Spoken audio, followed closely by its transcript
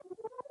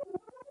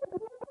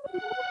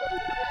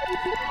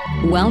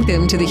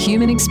Welcome to the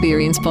Human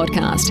Experience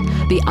Podcast,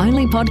 the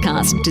only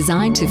podcast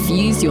designed to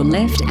fuse your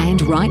left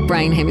and right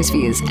brain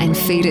hemispheres and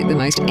feed it the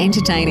most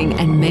entertaining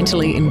and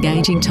mentally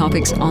engaging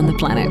topics on the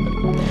planet.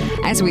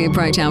 As we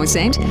approach our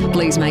ascent,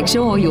 please make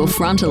sure your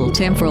frontal,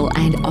 temporal,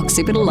 and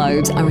occipital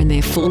lobes are in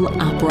their full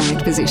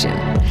upright position.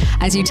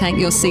 As you take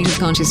your seat of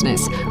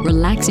consciousness,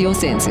 relax your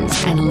senses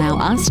and allow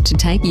us to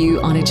take you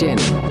on a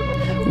journey.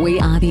 We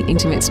are the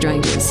Intimate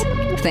Strangers.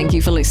 Thank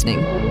you for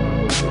listening.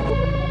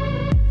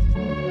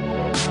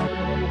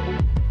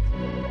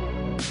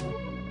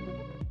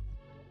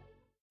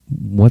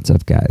 What's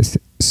up, guys?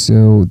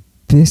 So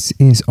this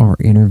is our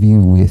interview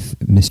with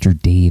Mr.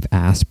 Dave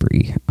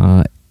Asprey.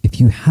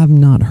 If you have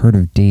not heard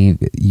of Dave,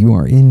 you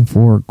are in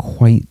for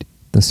quite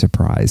the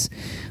surprise.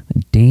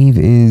 Dave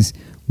is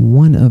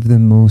one of the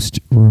most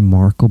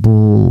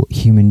remarkable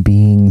human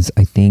beings,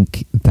 I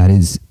think, that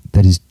is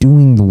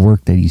doing the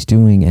work that he's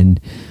doing, and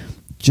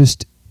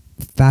just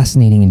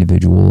fascinating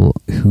individual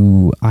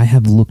who I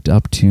have looked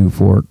up to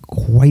for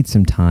quite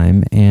some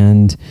time,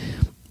 and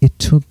it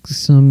took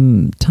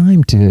some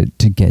time to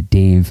get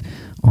Dave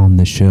on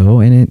the show,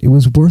 and it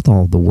was worth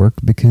all the work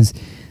because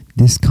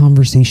this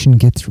conversation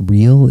gets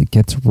real, it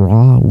gets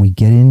raw, we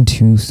get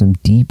into some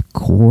deep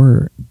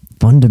core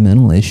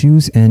fundamental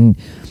issues, and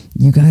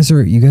you guys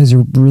are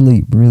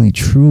really, really,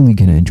 truly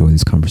going to enjoy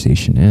this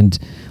conversation. And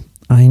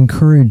I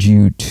encourage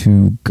you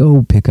to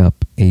go pick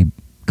up a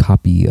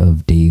copy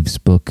of Dave's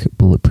book,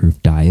 Bulletproof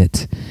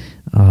Diet.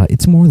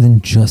 It's more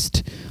than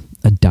just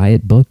a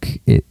diet book.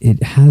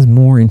 It has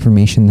more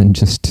information than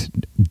just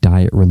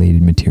diet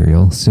related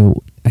material.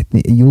 So I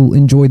think you'll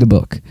enjoy the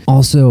book.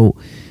 Also,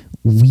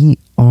 we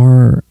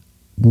are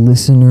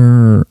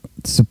listener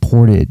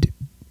supported.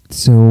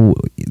 So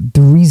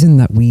the reason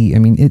that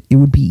it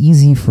would be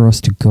easy for us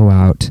to go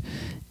out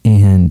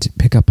and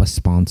pick up a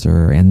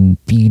sponsor and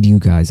feed you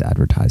guys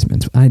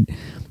advertisements. I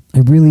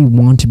really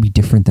want to be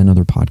different than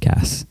other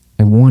podcasts.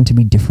 I want to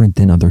be different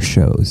than other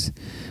shows.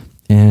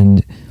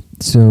 And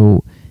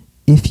so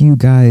if you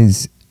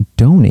guys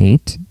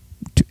donate,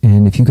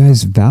 and if you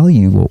guys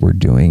value what we're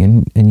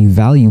doing, and you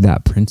value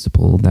that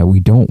principle that we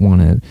don't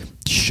want to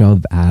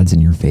shove ads in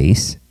your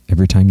face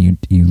every time you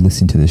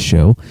listen to this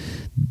show,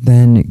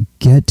 then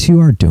get to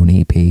our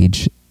donate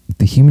page,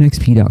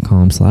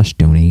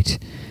 thehumanxp.com/donate,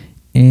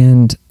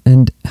 and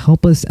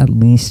help us at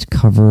least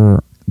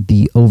cover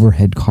the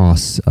overhead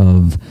costs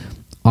of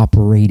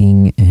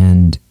operating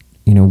and,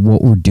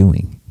 what we're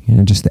doing,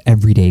 just the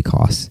everyday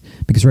costs.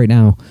 Because right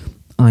now,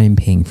 I'm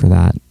paying for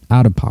that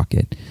out of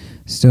pocket.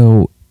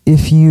 So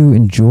if you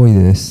enjoy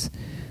this,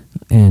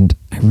 and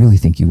I really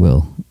think you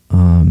will,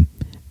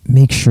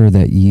 make sure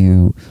that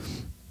you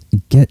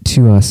get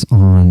to us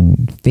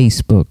on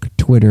Facebook,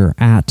 Twitter,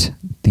 at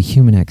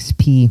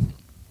thehumanxp.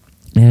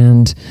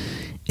 And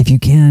if you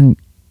can,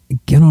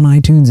 get on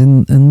iTunes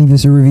and leave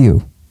us a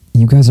review.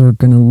 You guys are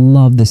going to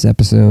love this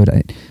episode.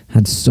 I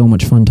had so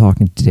much fun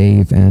talking to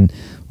Dave, and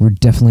we're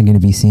definitely going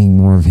to be seeing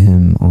more of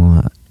him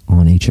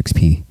on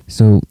HXP.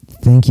 So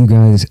thank you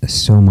guys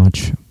so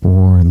much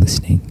for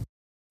listening.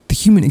 The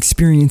human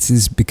experience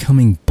is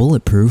becoming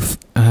bulletproof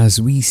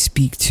as we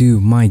speak to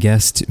my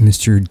guest,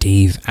 Mr.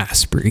 Dave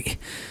Asprey.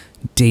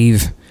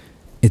 Dave,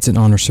 it's an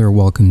honor, sir.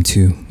 Welcome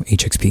to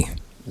HXP.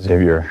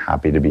 Xavier,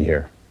 happy to be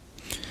here.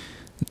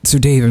 So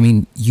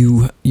Dave,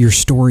 your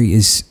story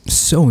is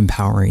so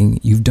empowering.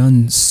 You've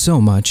done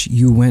so much.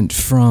 You went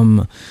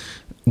from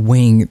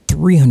weighing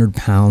 300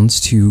 pounds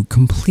to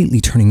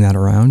completely turning that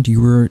around.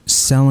 You were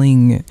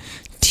selling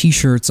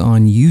t-shirts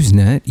on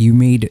Usenet. You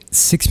made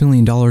 $6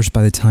 million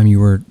by the time you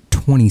were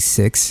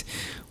 26.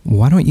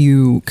 Why don't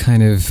you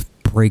kind of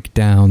break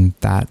down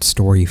that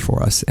story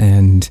for us?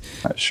 And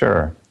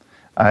Sure.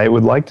 I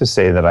would like to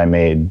say that I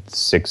made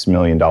 $6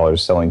 million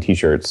selling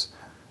t-shirts,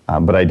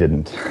 but I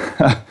didn't.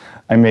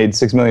 I made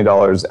 $6 million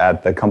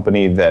at the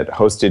company that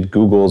hosted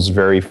Google's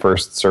very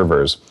first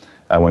servers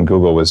when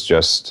Google was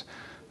just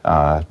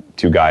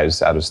two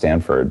guys out of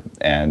Stanford,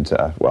 and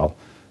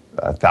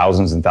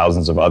thousands and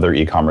thousands of other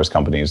e-commerce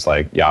companies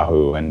like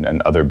Yahoo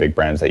and other big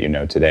brands that you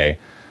know today.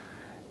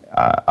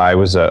 I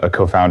was a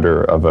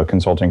co-founder of a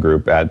consulting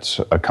group at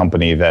a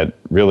company that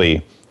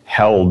really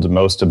held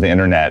most of the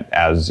internet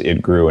as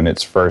it grew in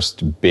its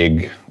first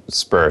big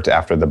spurt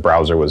after the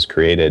browser was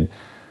created.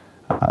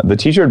 The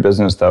t-shirt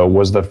business, though,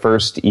 was the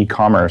first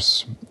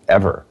e-commerce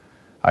ever.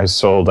 I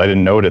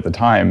didn't know it at the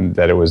time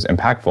that it was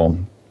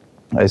impactful.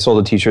 I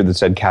sold a t-shirt that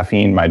said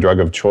 "Caffeine, my drug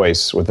of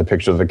choice," with a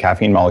picture of the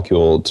caffeine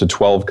molecule to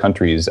 12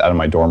 countries out of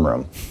my dorm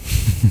room.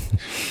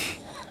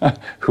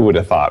 Who would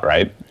have thought,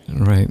 right?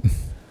 Right.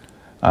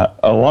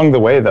 Along the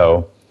way,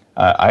 though,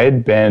 I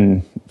had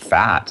been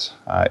fat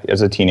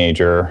as a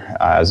teenager,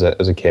 as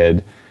a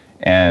kid,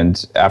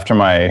 and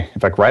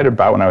right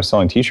about when I was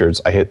selling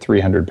t-shirts, I hit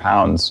 300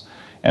 pounds.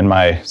 And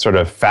my sort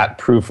of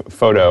fat-proof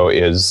photo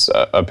is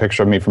a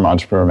picture of me from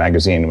Entrepreneur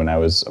Magazine when I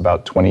was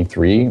about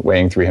 23,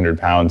 weighing 300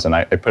 pounds. And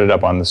I put it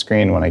up on the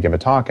screen when I give a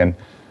talk, and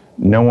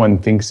no one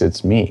thinks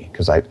it's me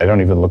because I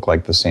don't even look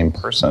like the same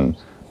person.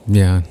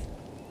 Yeah.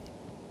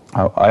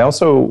 I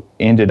also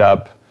ended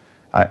up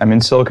I'm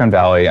in Silicon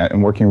Valley.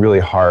 I'm working really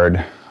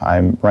hard.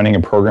 I'm running a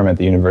program at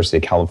the University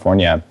of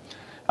California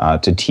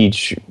to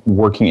teach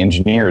working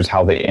engineers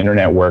how the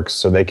internet works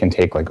so they can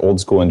take like old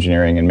school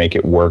engineering and make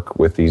it work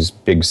with these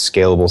big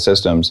scalable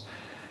systems.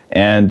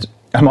 And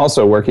I'm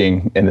also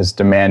working in this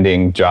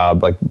demanding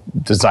job, like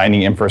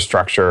designing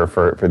infrastructure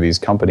for these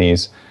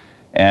companies.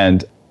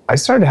 And I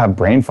started to have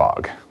brain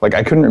fog. Like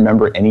I couldn't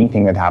remember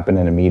anything that happened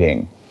in a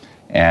meeting.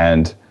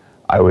 And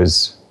I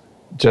was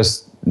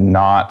just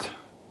not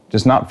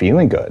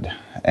feeling good.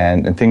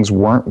 And things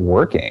weren't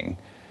working.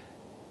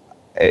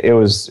 It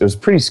was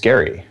pretty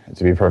scary,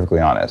 to be perfectly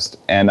honest.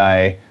 And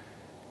I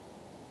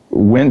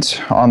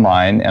went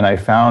online and I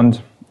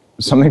found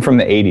something from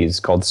the 80s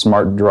called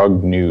Smart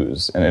Drug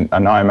News. And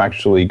now I'm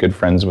actually good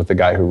friends with the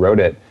guy who wrote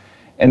it.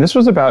 And this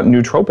was about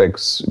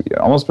nootropics,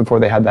 almost before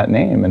they had that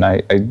name. And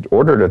I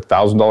ordered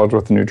 $1,000 worth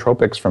of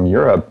nootropics from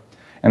Europe.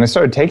 And I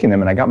started taking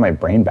them and I got my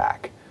brain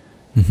back.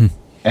 Mm-hmm.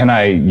 And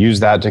I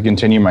used that to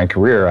continue my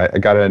career. I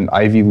got an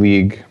Ivy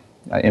League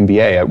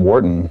MBA at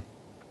Wharton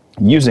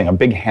using a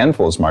big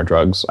handful of smart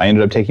drugs. I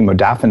ended up taking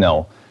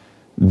modafinil,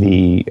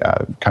 the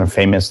kind of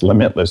famous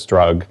limitless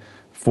drug,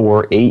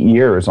 for 8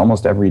 years,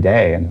 almost every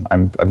day. And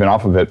I've been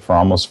off of it for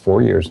almost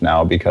 4 years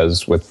now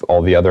because with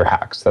all the other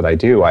hacks that I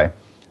do, I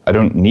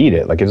don't need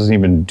it. Like it doesn't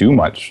even do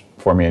much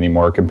for me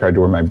anymore compared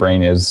to where my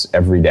brain is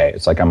every day.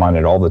 It's like I'm on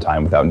it all the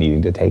time without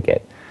needing to take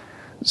it.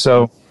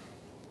 So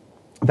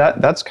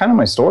that's kind of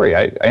my story.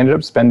 I ended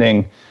up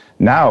spending,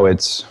 now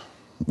it's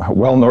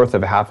well north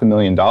of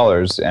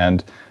 $500,000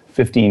 and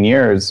 15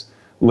 years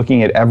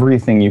looking at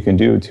everything you can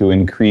do to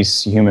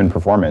increase human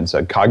performance,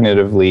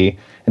 cognitively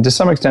and to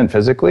some extent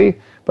physically.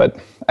 But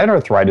I had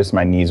arthritis in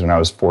my knees when I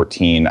was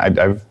 14.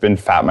 I've been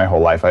fat my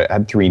whole life. I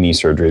had 3 knee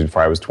surgeries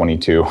before I was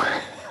 22.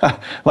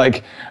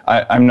 Like,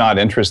 I'm not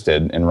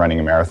interested in running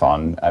a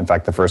marathon. In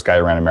fact, the first guy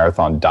who ran a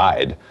marathon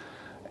died.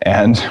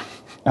 And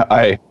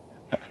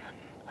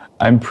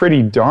I'm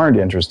pretty darned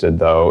interested,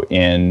 though,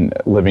 in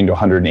living to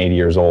 180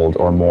 years old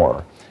or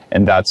more.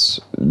 And that's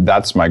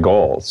my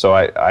goal. So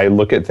I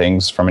look at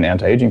things from an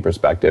anti-aging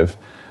perspective.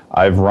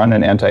 I've run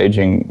an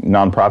anti-aging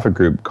nonprofit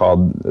group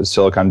called the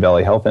Silicon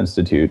Valley Health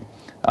Institute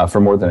for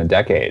more than a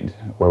decade,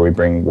 where we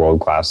bring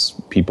world-class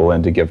people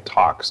in to give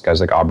talks. Guys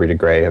like Aubrey de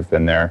Grey have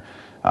been there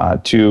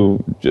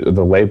to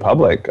the lay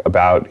public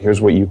about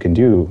here's what you can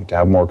do to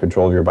have more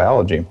control of your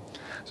biology.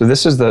 So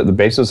this is the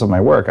basis of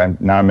my work.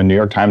 I'm a New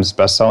York Times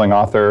best-selling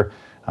author.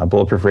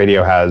 Bulletproof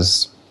Radio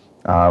has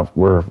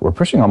we're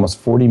pushing almost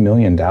 40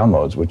 million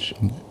downloads, which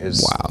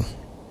is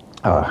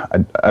wow.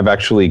 I've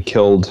actually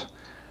killed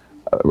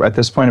at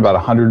this point about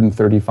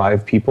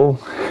 135 people.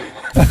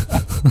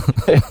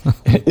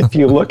 If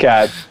you look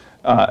at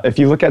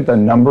the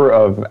number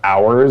of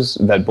hours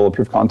that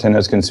Bulletproof content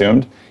has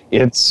consumed,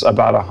 it's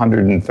about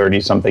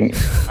 130 something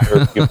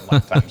human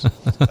lifetimes.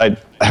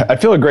 I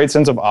feel a great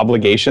sense of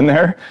obligation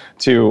there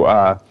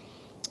to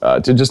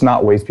just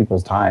not waste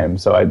people's time.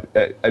 So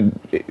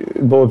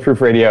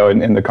Bulletproof Radio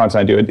and the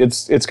content I do,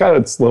 it's got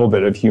its little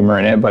bit of humor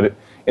in it, but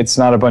it's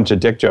not a bunch of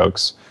dick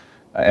jokes.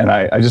 And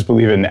I just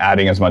believe in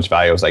adding as much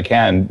value as I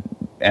can.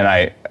 And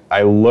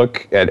I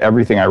look at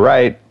everything I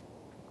write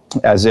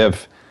as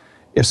if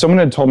someone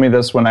had told me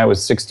this when I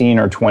was 16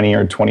 or 20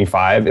 or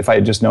 25, if I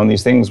had just known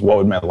these things, what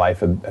would my life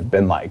have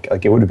been like?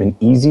 Like, it would have been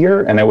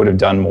easier and I would have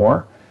done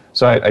more.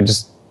 So I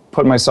just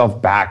put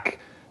myself back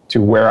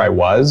to where I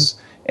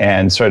was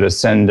and sort of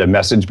send a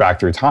message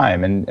back through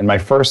time. And my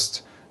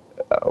first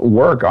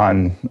work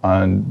on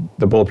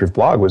the Bulletproof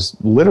blog was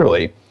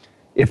literally,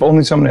 if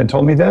only someone had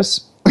told me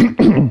this,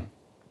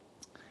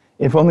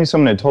 if only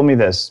someone had told me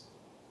this,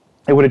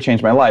 it would have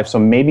changed my life. So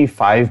maybe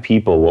 5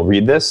 people will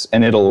read this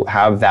and it'll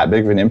have that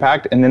big of an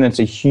impact. And then it's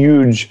a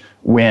huge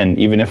win,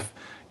 even if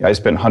I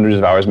spent hundreds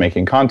of hours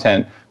making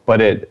content,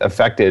 but it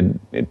affected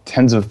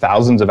tens of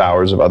thousands of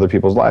hours of other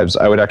people's lives.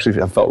 I would actually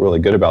have felt really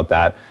good about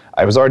that.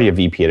 I was already a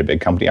VP at a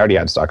big company. I already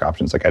had stock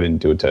options. Like, I didn't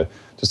do it to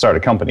start a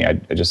company. I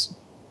just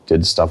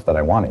did stuff that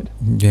I wanted.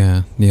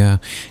 Yeah.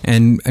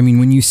 And I mean,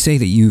 when you say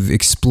that you've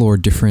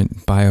explored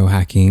different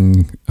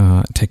biohacking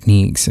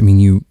techniques, I mean,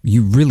 you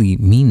really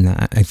mean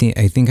that. I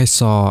think I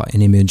saw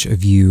an image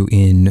of you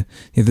in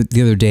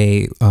the other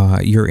day.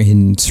 You're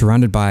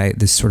surrounded by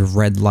this sort of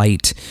red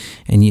light,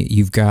 and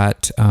you've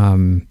got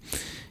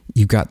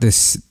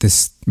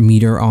this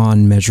meter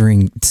on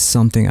measuring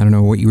something. I don't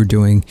know what you were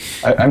doing.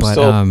 I'm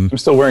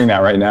still wearing that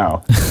right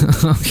now.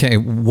 Okay,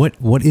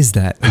 what is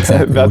that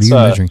exactly? What are you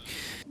measuring?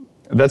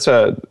 That's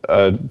a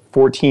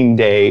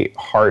 14-day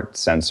heart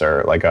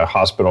sensor, like a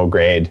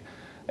hospital-grade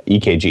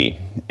EKG.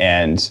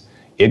 And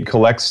it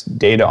collects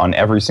data on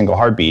every single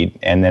heartbeat.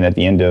 And then at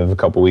the end of a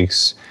couple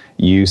weeks,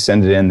 you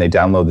send it in, they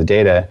download the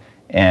data,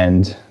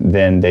 and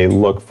then they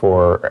look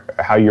for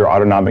how your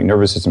autonomic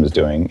nervous system is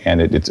doing.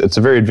 And it's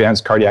a very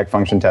advanced cardiac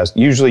function test,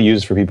 usually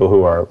used for people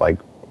who are like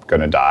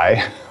going to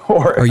die.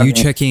 Are you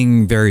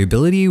checking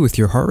variability with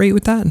your heart rate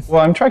with that?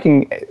 Well, I'm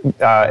tracking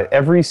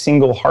every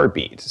single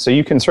heartbeat. So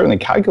you can certainly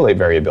calculate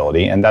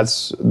variability, and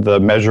that's the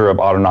measure of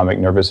autonomic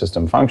nervous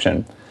system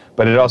function.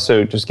 But it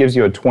also just gives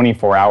you a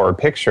 24-hour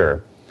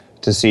picture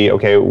to see,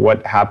 okay,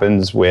 what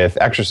happens with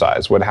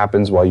exercise? What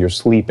happens while you're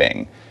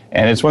sleeping?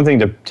 And it's one thing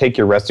to take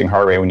your resting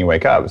heart rate when you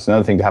wake up. It's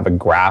another thing to have a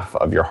graph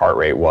of your heart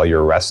rate while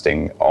you're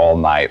resting all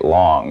night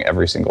long,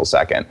 every single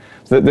second.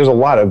 So there's a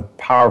lot of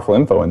powerful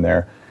info in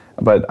there.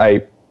 But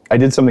I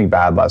did something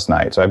bad last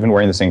night. So I've been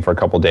wearing this thing for a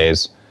couple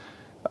days.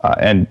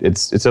 And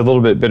it's a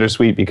little bit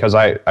bittersweet because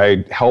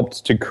I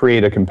helped to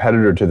create a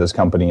competitor to this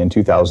company in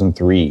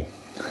 2003,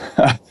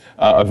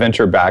 a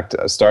venture-backed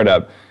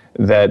startup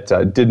that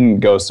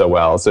didn't go so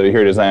well. So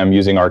here it is, I am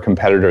using our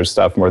competitor's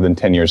stuff more than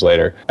 10 years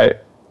later.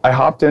 I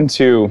hopped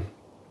into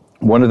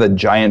one of the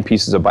giant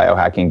pieces of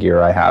biohacking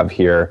gear I have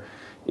here.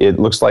 It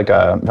looks like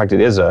in fact,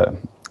 it is a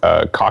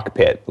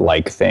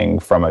cockpit-like thing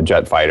from a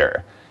jet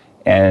fighter.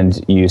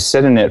 And you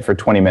sit in it for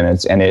 20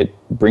 minutes and it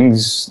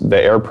brings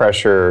the air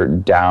pressure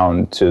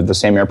down to the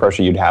same air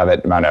pressure you'd have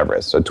at Mount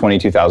Everest, so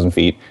 22,000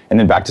 feet, and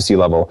then back to sea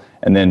level,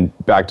 and then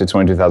back to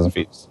 22,000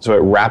 feet. So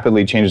it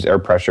rapidly changes air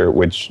pressure,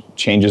 which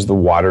changes the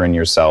water in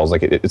your cells.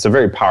 Like it's a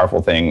very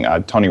powerful thing.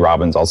 Tony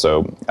Robbins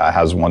also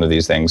has one of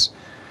these things.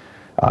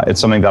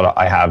 It's something that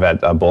I have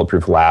at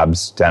Bulletproof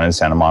Labs down in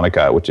Santa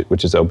Monica,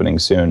 which is opening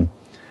soon.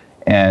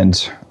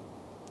 And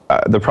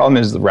the problem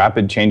is the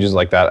rapid changes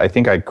like that. I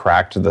think I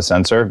cracked the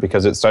sensor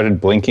because it started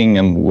blinking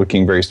and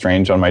looking very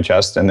strange on my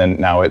chest, and then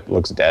now it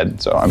looks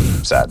dead. So I'm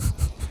sad.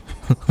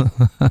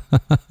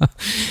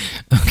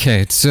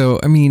 Okay, so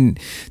I mean,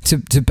 to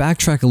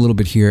backtrack a little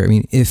bit here, I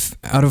mean, if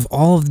out of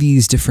all of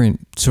these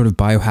different sort of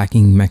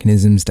biohacking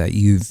mechanisms that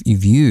you've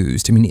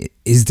used, I mean,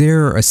 is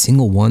there a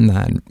single one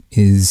that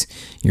is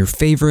your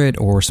favorite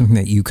or something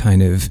that you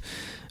kind of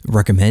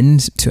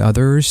recommend to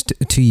others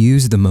to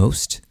use the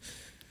most?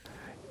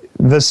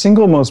 The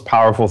single most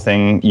powerful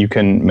thing you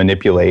can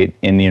manipulate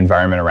in the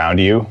environment around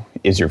you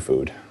is your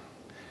food.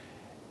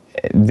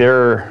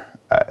 There's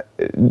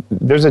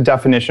a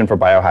definition for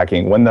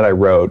biohacking, one that I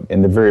wrote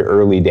in the very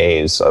early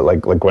days,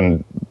 like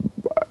when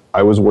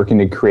I was working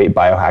to create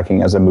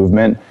biohacking as a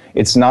movement.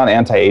 It's not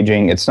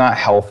anti-aging, it's not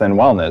health and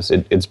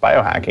wellness, it's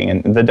biohacking.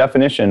 And the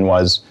definition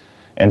was,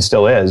 and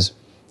still is,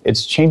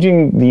 it's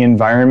changing the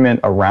environment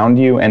around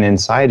you and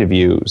inside of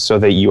you so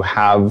that you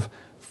have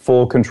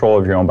full control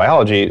of your own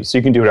biology, so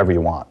you can do whatever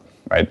you want,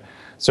 right?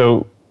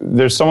 So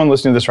there's someone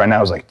listening to this right now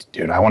who's like,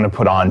 dude, I want to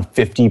put on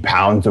 50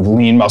 pounds of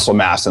lean muscle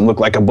mass and look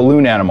like a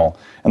balloon animal.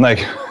 And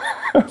like,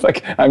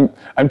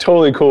 I'm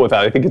totally cool with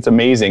that. I think it's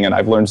amazing, and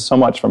I've learned so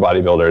much from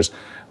bodybuilders.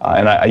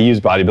 And I use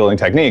bodybuilding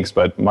techniques,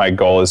 but my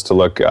goal is to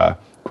look,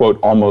 quote,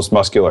 almost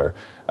muscular,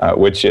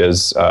 which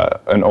is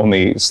an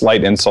only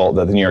slight insult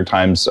that the New York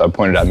Times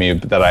pointed at me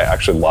that I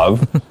actually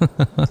love,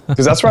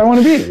 because that's where I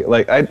want to be.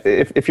 Like,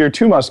 if you're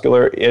too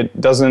muscular, it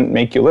doesn't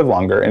make you live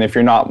longer, and if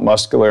you're not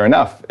muscular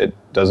enough, it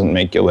doesn't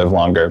make you live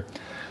longer.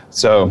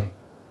 So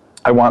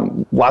I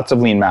want lots of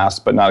lean mass,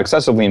 but not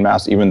excessive lean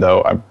mass, even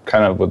though I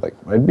kind of would like,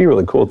 it'd be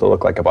really cool to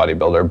look like a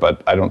bodybuilder,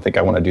 but I don't think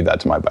I want to do that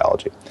to my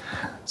biology.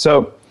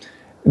 So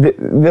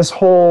this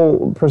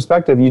whole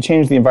perspective, you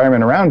change the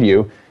environment around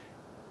you,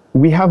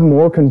 we have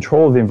more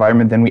control of the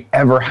environment than we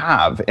ever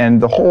have.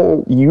 And the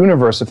whole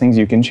universe of things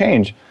you can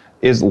change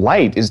is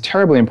light is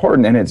terribly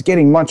important, and it's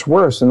getting much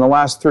worse. In the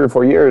last 3 or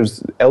 4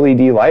 years, LED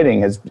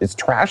lighting is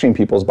trashing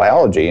people's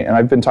biology. And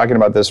I've been talking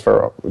about this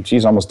for,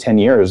 almost 10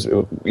 years,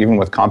 even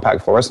with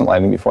compact fluorescent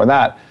lighting before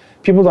that.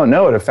 People don't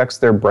know it affects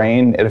their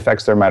brain, it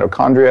affects their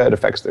mitochondria, it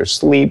affects their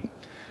sleep.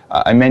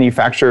 I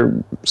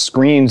manufacture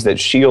screens that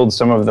shield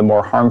some of the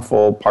more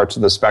harmful parts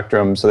of the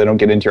spectrum so they don't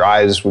get into your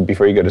eyes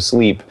before you go to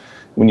sleep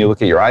when you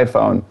look at your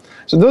iPhone.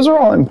 So those are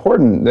all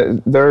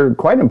important. They're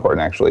quite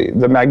important, actually.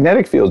 The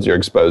magnetic fields you're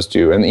exposed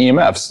to and the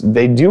EMFs,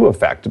 they do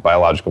affect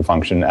biological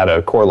function at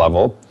a core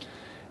level.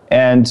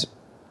 And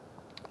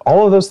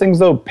all of those things,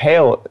 though,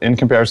 pale in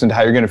comparison to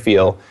how you're going to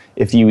feel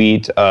if you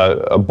eat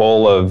a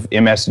bowl of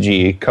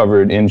MSG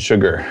covered in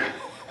sugar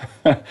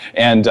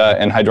and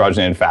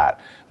hydrogenated fat.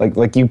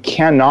 Like you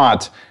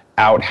cannot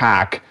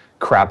out-hack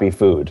crappy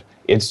food.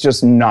 It's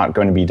just not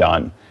going to be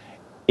done.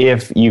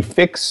 If you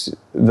fix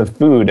the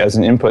food as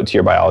an input to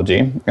your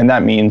biology, and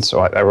that means,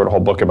 so I wrote a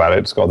whole book about it,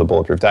 it's called the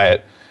Bulletproof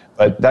Diet,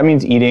 but that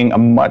means eating a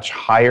much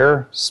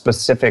higher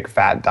specific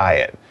fat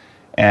diet.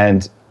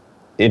 And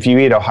if you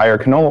eat a higher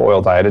canola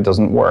oil diet, it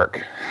doesn't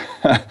work.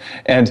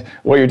 And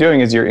what you're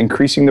doing is you're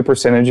increasing the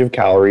percentage of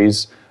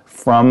calories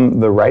from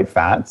the right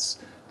fats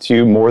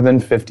to more than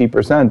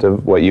 50%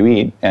 of what you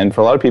eat. And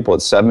for a lot of people,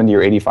 it's 70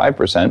 or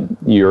 85%.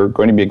 You're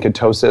going to be in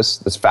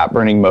ketosis, this fat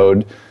burning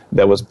mode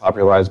that was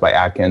popularized by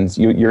Atkins.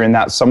 You're in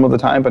that some of the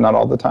time, but not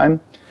all the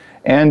time.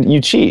 And you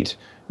cheat.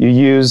 You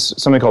use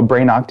something called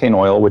brain octane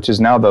oil, which is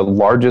now the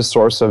largest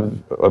source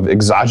of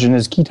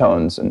exogenous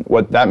ketones. And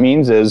what that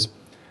means is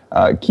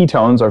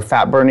ketones are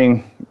fat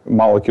burning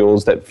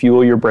molecules that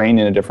fuel your brain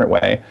in a different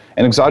way.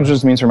 And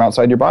exogenous means from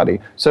outside your body.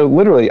 So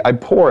literally, I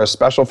pour a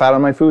special fat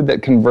on my food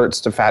that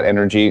converts to fat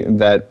energy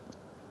that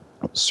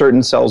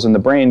certain cells in the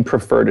brain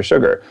prefer to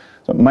sugar.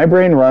 So my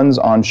brain runs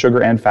on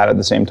sugar and fat at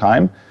the same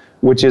time,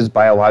 which is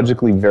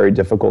biologically very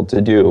difficult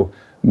to do.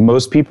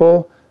 Most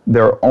people,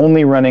 they're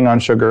only running on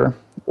sugar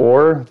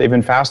or they've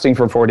been fasting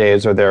for 4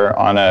 days, or they're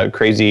on a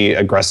crazy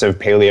aggressive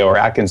paleo or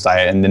Atkins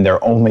diet, and then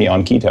they're only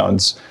on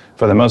ketones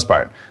for the most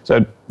part.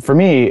 So for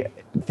me,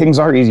 things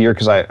are easier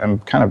because I'm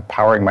kind of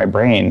powering my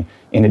brain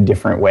in a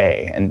different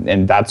way.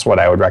 And that's what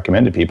I would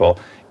recommend to people.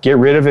 Get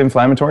rid of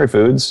inflammatory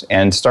foods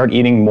and start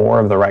eating more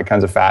of the right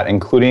kinds of fat,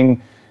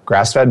 including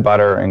grass-fed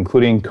butter,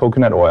 including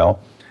coconut oil,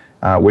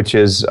 which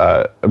is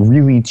a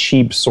really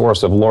cheap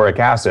source of lauric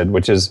acid,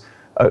 which is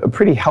a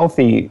pretty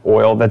healthy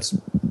oil that's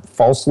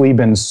falsely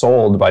been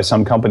sold by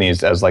some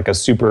companies as like a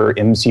super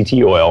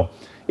MCT oil.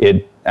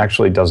 It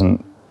actually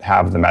doesn't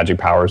have the magic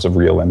powers of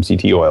real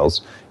MCT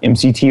oils.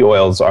 MCT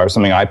oils are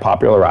something I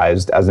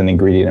popularized as an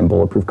ingredient in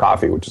Bulletproof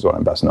coffee, which is what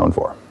I'm best known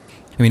for.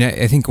 I mean,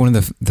 I think one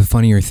of the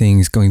funnier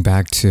things, going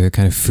back to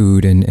kind of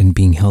food and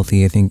being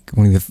healthy, I think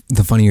one of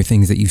the funnier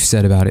things that you've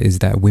said about it is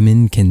that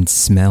women can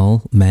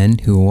smell men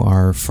who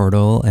are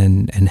fertile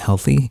and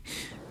healthy.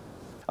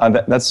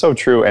 That's so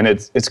true. And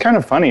it's kind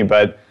of funny,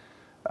 but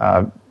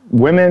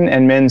women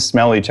and men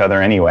smell each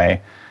other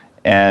anyway.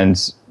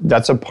 And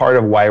that's a part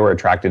of why we're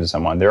attracted to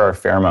someone. There are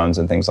pheromones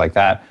and things like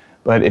that.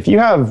 But if you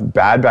have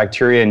bad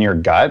bacteria in your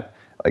gut,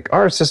 like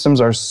our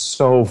systems are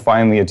so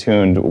finely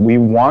attuned, we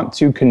want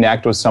to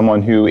connect with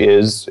someone who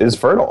is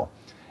fertile.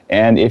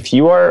 And if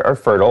you are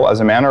fertile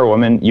as a man or a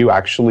woman, you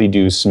actually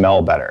do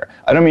smell better.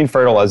 I don't mean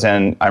fertile as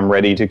in I'm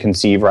ready to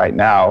conceive right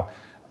now,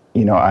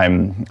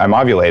 I'm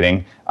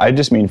ovulating. I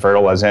just mean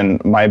fertile as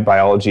in my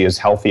biology is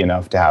healthy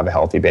enough to have a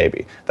healthy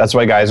baby. That's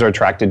why guys are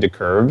attracted to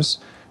curves,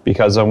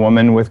 because a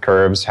woman with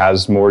curves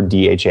has more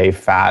DHA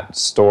fat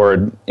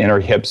stored in her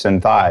hips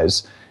and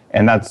thighs.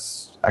 And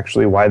that's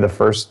actually why the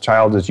first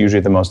child is usually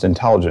the most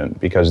intelligent,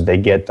 because they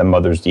get the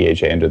mother's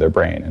DHA into their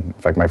brain. And in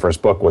fact, my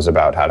first book was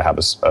about how to have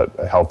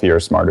a healthier,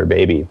 smarter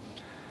baby.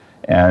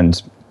 And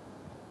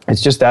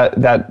it's just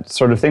that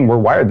sort of thing. We're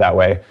wired that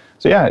way.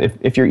 So yeah,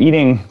 if you're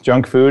eating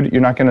junk food,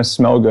 you're not going to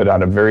smell good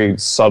on a very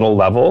subtle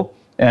level.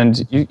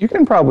 And you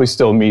can probably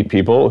still meet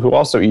people who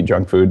also eat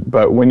junk food.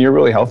 But when you're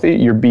really healthy,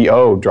 your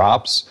BO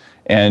drops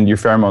and your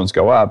pheromones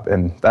go up,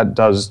 and that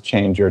does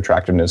change your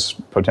attractiveness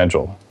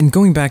potential. And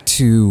going back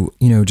to,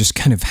 just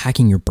kind of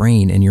hacking your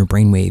brain and your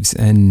brain waves,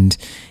 and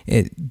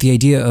the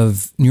idea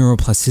of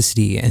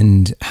neuroplasticity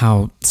and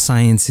how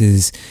science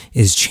is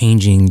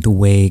changing the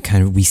way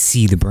kind of we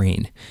see the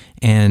brain.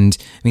 And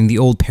I mean, the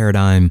old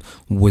paradigm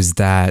was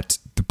that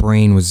the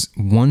brain was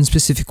one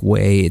specific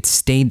way, it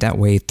stayed that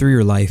way through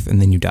your life, and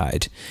then you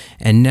died.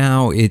 And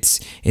now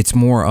it's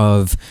more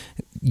of,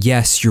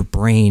 yes, your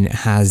brain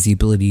has the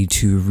ability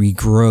to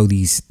regrow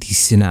these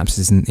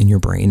synapses in your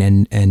brain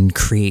and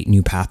create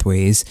new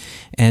pathways.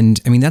 And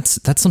I mean, that's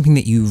something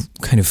that you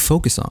kind of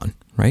focus on,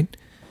 right?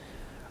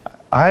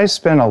 I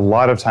spent a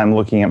lot of time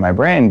looking at my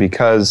brain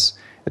because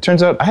it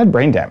turns out I had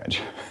brain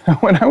damage.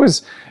 When I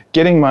was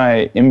getting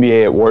my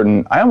MBA at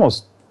Wharton, I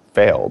almost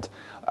failed.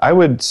 I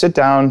would sit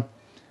down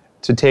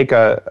to take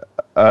a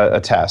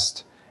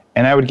test,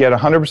 and I would get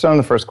 100% on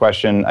the first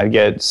question, I'd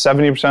get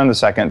 70% on the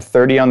second,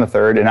 30 on the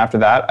third, and after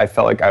that, I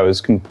felt like I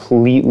was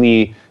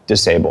completely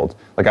disabled.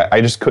 Like I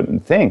just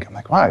couldn't think. I'm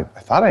like, wow, I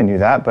thought I knew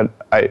that, but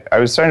I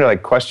was starting to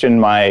like question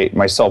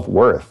my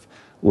self-worth,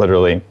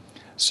 literally.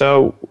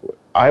 So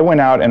I went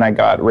out and I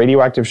got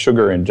radioactive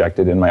sugar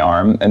injected in my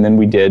arm, and then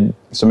we did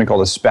something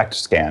called a SPECT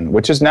scan,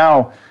 which is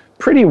now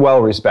pretty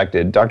well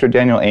respected. Dr.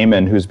 Daniel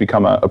Amen, who's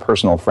become a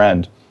personal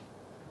friend,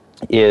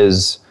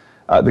 is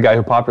the guy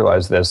who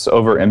popularized this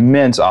over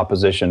immense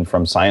opposition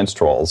from science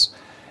trolls.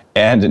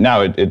 And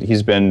now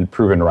he's been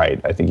proven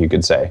right, I think you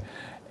could say.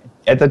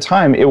 At the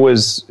time, it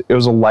was a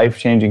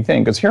life-changing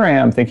thing, because here I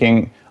am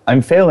thinking,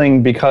 I'm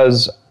failing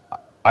because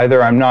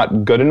either I'm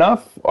not good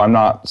enough, or I'm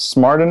not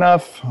smart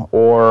enough,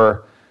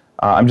 or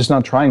I'm just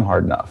not trying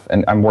hard enough.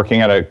 And I'm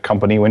working at a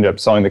company, we ended up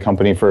selling the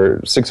company for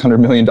 $600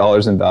 million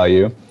in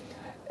value.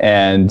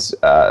 And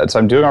so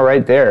I'm doing all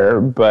right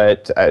there,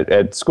 but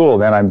at school,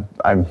 man,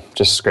 I'm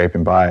just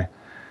scraping by.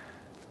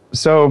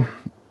 So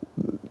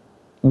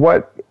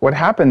what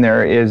happened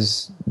there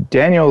is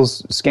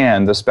Daniel's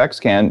scan, the SPECT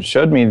scan,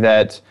 showed me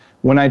that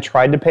when I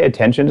tried to pay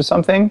attention to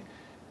something,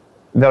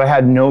 that I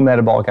had no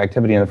metabolic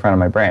activity in the front of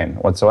my brain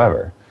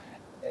whatsoever.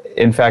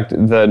 In fact,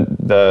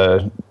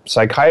 the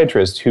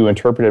psychiatrist who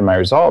interpreted my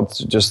results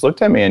just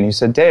looked at me and he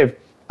said, Dave,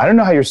 I don't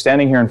know how you're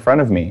standing here in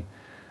front of me.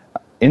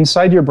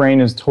 Inside your brain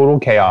is total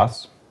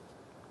chaos.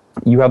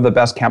 You have the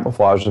best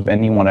camouflage of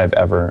anyone I've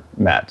ever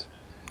met.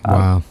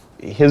 Wow.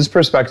 His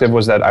perspective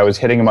was that I was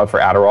hitting him up for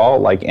Adderall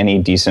like any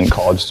decent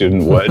college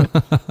student would.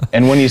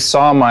 And when he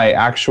saw my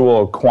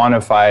actual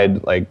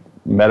quantified like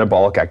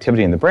metabolic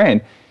activity in the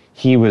brain,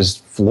 he was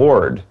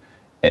floored.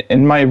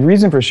 And my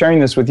reason for sharing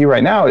this with you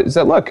right now is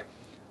that, look,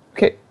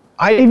 okay,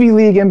 Ivy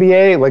League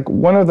MBA, like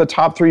one of the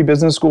top 3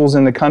 business schools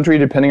in the country,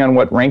 depending on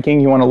what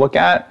ranking you want to look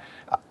at,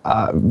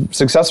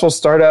 successful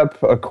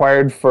startup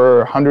acquired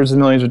for hundreds of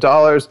millions of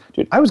dollars.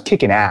 Dude, I was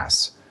kicking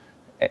ass.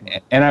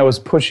 And I was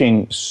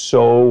pushing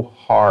so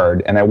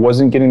hard, and I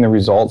wasn't getting the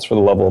results for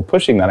the level of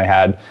pushing that I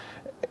had.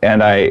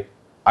 And I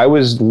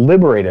was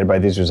liberated by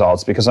these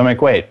results, because I'm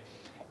like, wait,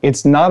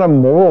 it's not a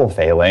moral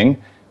failing.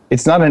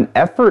 It's not an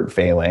effort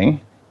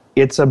failing,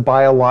 it's a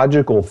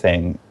biological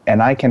thing,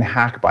 and I can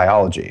hack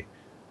biology.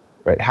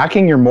 Right?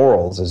 Hacking your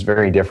morals is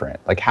very different.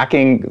 Like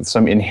hacking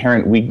some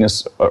inherent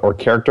weakness or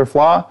character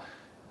flaw,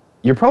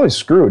 you're probably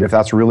screwed if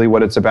that's really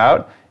what it's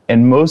about.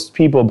 And most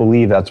people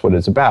believe that's what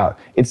it's about.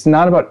 It's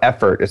not about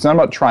effort. It's not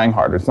about trying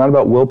harder. It's not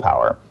about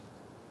willpower.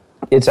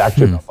 It's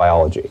actually about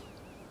biology.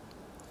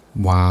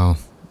 Wow.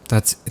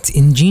 It's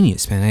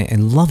ingenious, man. I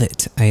love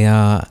it.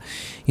 I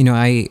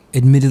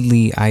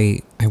admittedly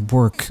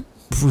work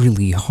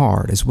really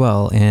hard as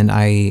well. And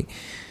I'm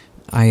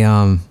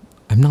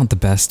not the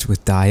best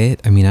with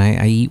diet. I mean,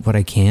 I eat what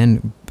I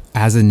can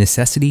as a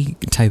necessity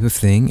type of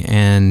thing.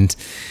 And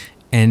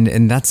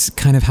that's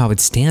kind of how it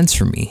stands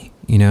for me,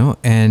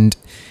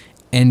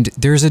 and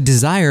there's a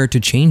desire to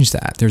change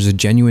that. There's a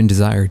genuine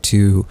desire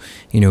to,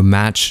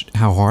 match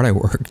how hard I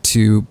work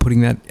to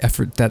putting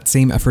that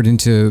same effort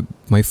into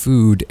my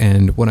food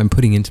and what I'm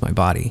putting into my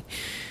body.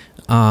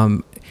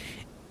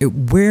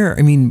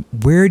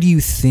 Where do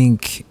you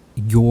think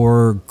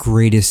your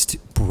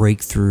greatest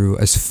breakthrough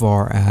as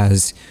far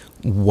as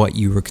what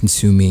you were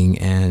consuming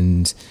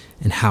and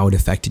how it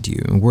affected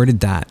you, and where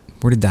did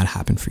that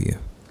happen for you?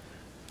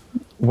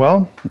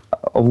 Well,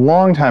 a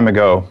long time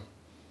ago,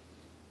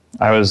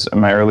 I was in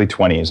my early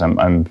 20s.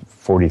 I'm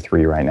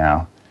 43 right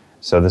now.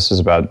 So this is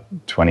about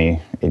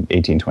 20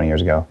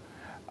 years ago.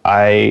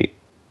 I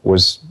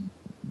was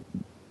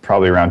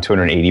probably around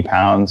 280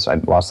 pounds.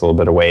 I'd lost a little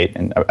bit of weight.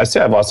 And I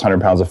say I've lost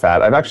 100 pounds of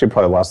fat. I've actually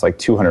probably lost like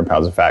 200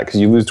 pounds of fat, because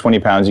you lose 20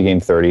 pounds, you gain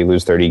 30, you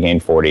lose 30, you gain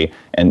 40.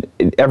 And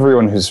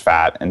everyone who's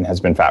fat and has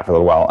been fat for a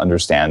little while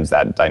understands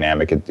that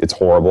dynamic. It's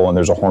horrible, and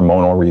there's a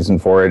hormonal reason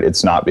for it.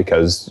 It's not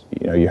because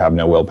you have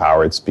no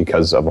willpower. It's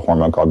because of a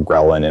hormone called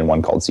ghrelin and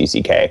one called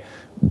CCK.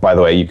 By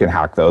the way, you can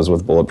hack those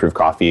with Bulletproof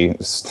coffee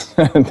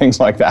and things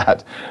like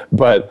that.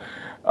 But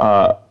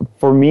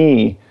for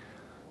me,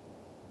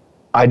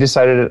 I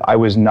decided I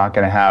was not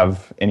going to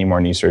have any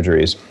more knee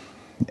surgeries.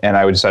 And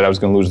I decided I was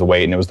going to lose the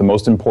weight, and it was the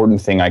most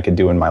important thing I could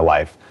do in my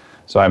life.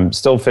 So I'm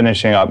still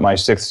finishing up my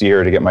 6th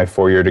year to get my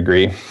 4-year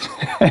degree,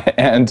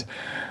 and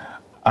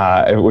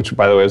which,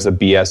 by the way, is a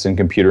BS in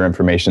computer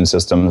information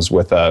systems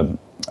with a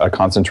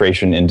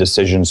concentration in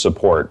decision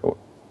support,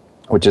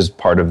 which is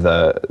part of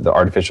the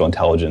artificial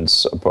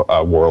intelligence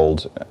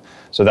world.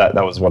 So that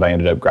was what I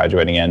ended up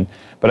graduating in.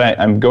 But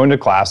I'm going to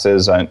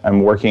classes,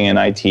 I'm working in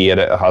IT at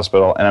a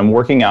hospital, and I'm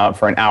working out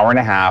for an hour and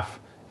a half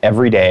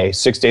every day,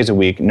 6 days a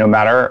week, no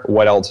matter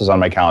what else is on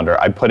my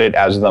calendar. I put it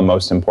as the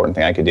most important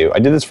thing I could do. I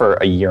did this for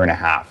a year and a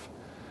half,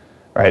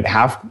 right?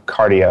 Half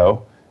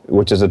cardio,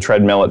 which is a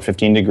treadmill at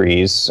 15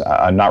 degrees,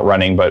 not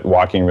running, but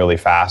walking really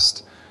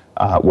fast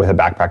with a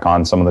backpack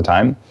on some of the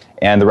time.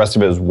 And the rest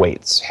of it is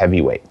weights,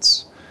 heavy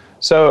weights.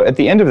 So at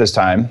the end of this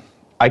time,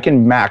 I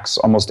can max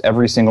almost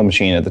every single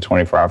machine at the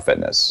 24-hour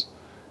fitness.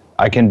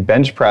 I can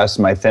bench press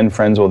my thin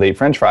friends will eat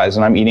French fries,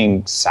 and I'm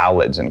eating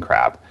salads and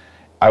crap.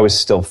 I was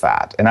still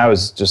fat. And I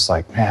was just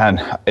like,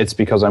 man, it's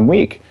because I'm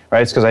weak,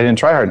 right? It's because I didn't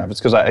try hard enough. It's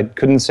because I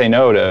couldn't say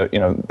no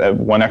to,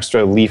 one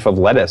extra leaf of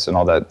lettuce and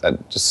all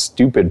that just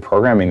stupid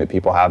programming that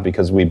people have,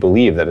 because we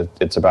believe that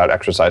it's about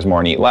exercise more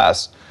and eat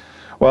less.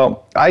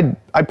 Well, I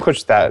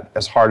pushed that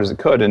as hard as it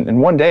could.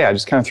 And one day I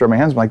just kind of threw my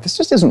hands. I'm like, this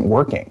just isn't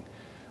working.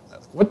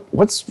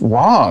 What's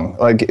wrong?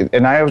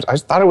 And I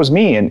thought it was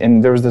me.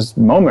 And there was this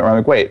moment where I'm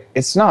like, wait,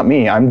 it's not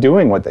me. I'm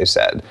doing what they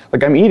said.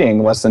 Like, I'm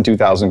eating less than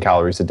 2,000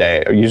 calories a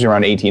day, usually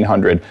around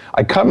 1,800.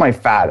 I cut my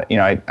fat.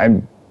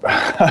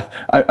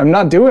 I'm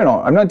not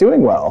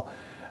doing well.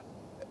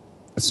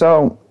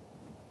 So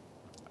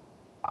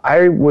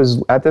I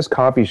was at this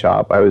coffee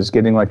shop. I was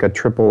getting like a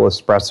triple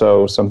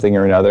espresso, something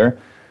or another.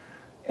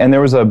 And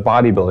there was a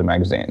bodybuilding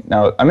magazine.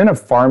 Now, I'm in a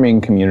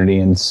farming community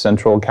in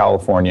Central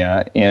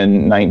California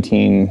in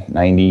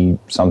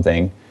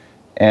 1990-something.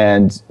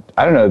 And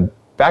I don't know,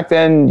 back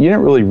then, you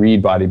didn't really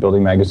read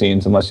bodybuilding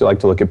magazines unless you like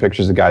to look at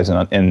pictures of guys in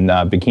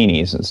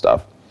bikinis and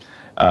stuff.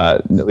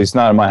 At least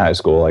not in my high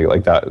school.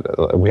 Like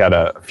that, we had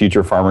a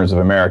Future Farmers of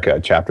America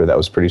chapter that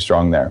was pretty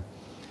strong there.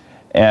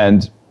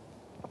 And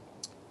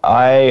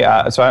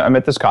so I'm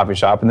at this coffee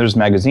shop, and there's a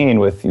magazine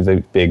with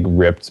the big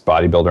ripped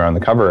bodybuilder on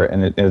the cover,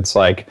 and it's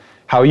like,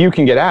 how you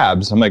can get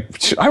abs. I'm like,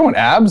 I want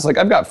abs. Like,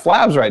 I've got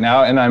flabs right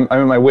now, and I'm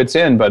in my wit's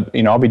end, but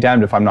I'll be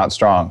damned if I'm not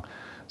strong.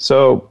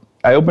 So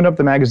I opened up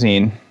the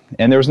magazine,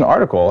 and there was an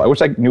article. I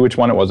wish I knew which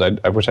one it was.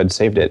 I wish I'd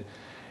saved it.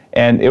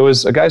 And it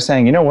was a guy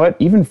saying, you know what?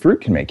 Even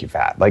fruit can make you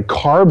fat. Like,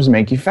 carbs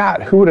make you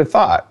fat. Who would have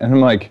thought? And I'm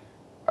like,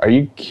 are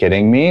you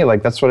kidding me?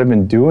 Like, that's what I've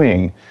been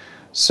doing.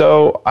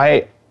 So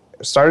I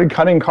started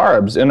cutting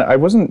carbs, and I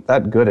wasn't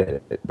that good at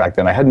it back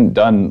then. I hadn't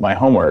done my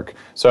homework.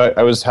 So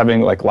I was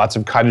having like lots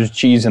of cottage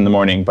cheese in the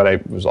morning, but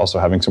I was also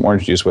having some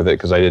orange juice with it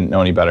because I didn't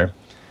know any better.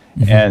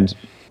 Mm-hmm. And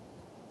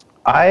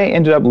I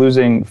ended up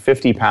losing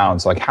 50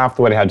 pounds, like half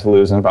the weight I had to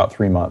lose in about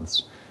 3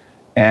 months.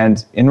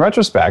 And in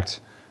retrospect,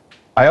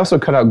 I also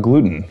cut out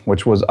gluten,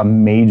 which was a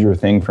major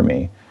thing for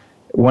me.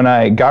 When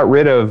I got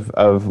rid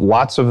of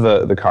lots of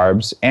the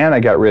carbs, and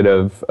I got rid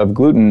of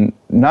gluten,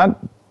 not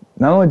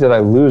only did I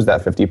lose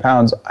that 50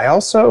 pounds, I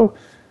also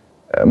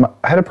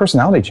I had a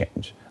personality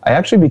change. I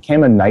actually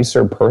became a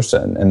nicer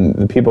person. And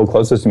the people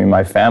closest to me,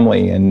 my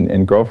family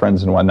and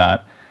girlfriends and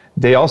whatnot,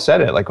 they all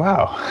said it, like,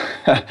 wow,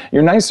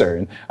 you're nicer.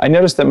 And I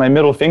noticed that my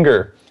middle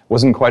finger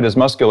wasn't quite as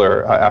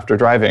muscular after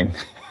driving.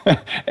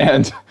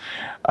 And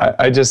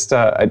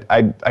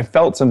I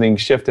felt something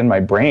shift in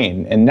my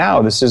brain. And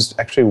now this is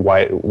actually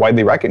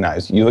widely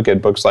recognized. You look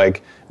at books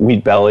like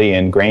Wheat Belly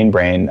and Grain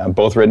Brain,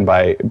 both written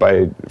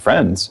by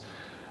friends.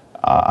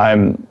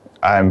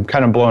 I'm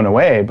kind of blown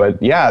away,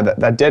 but yeah,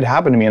 that did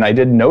happen to me, and I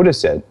did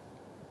notice it.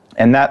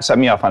 And that set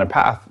me off on a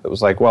path that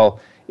was like, well,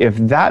 if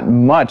that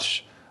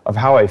much of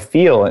how I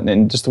feel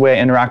and just the way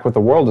I interact with the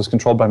world is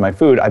controlled by my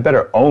food, I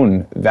better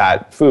own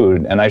that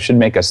food, and I should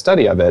make a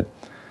study of it.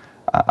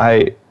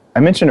 I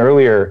mentioned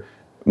earlier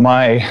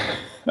my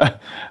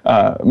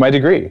my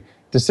degree,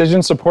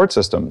 decision support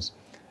systems.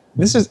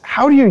 This is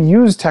how do you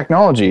use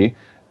technology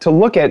to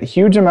look at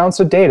huge amounts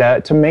of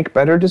data to make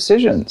better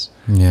decisions?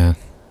 Yeah.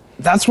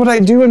 That's what I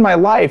do in my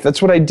life.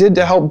 That's what I did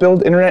to help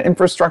build internet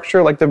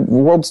infrastructure, like the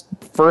world's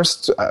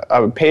first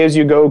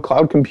pay-as-you-go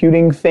cloud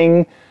computing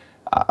thing.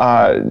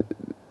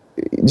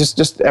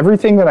 Just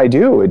everything that I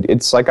do,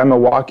 it's like I'm a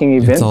walking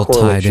event. It's all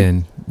tied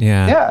in.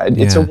 Yeah.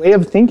 Yeah, it's a way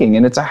of thinking,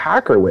 and it's a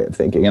hacker way of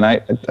thinking. And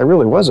I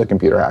really was a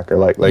computer hacker.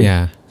 Like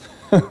yeah.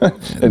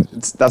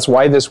 That's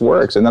why this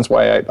works, and that's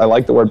why I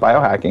like the word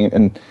biohacking.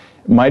 And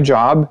my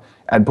job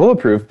at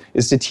Bulletproof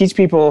is to teach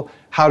people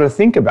how to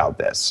think about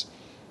this.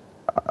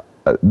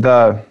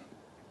 The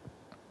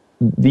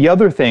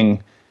other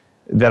thing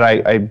that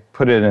I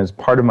put in as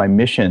part of my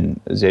mission,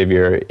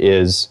 Xavier,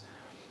 is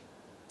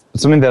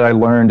something that I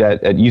learned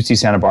at UC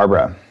Santa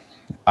Barbara.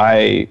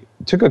 I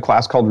took a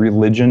class called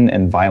Religion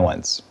and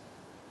Violence.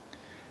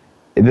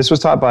 This was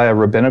taught by a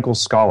rabbinical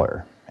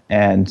scholar,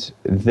 and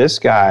this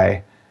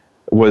guy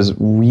was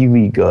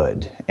really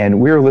good. And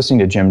we were listening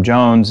to Jim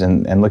Jones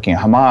and looking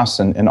at Hamas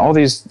and all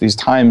these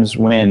times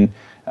when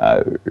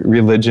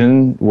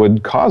religion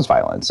would cause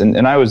violence.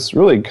 And I was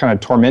really kind of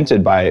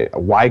tormented by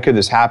why could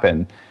this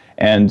happen?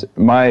 And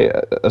my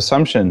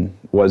assumption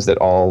was that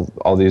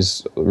all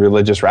these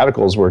religious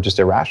radicals were just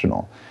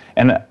irrational.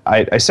 And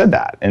I said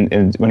that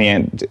and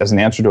when as an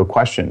answer to a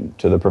question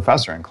to the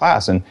professor in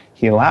class, and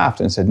he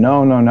laughed and said,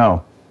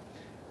 no.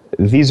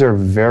 These are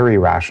very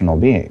rational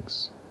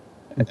beings.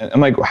 And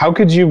I'm like, how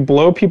could you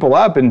blow people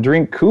up and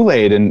drink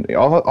Kool-Aid and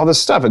all this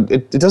stuff?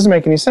 It doesn't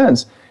make any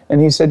sense.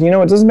 And he said, it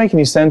doesn't make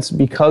any sense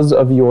because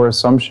of your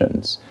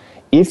assumptions.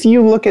 If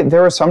you look at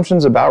their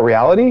assumptions about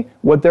reality,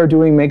 what they're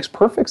doing makes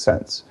perfect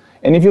sense.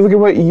 And if you look at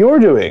what you're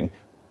doing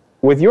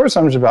with your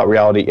assumptions about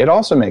reality, it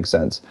also makes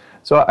sense.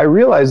 So I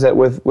realized that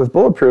with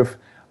Bulletproof,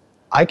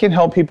 I can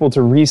help people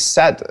to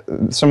reset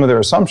some of their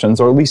assumptions,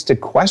 or at least to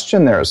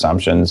question their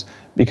assumptions,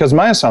 because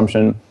my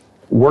assumption,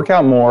 work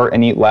out more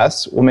and eat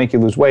less will make you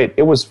lose weight,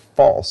 it was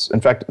false. In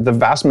fact, the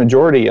vast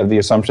majority of the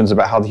assumptions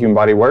about how the human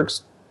body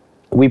works,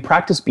 we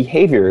practice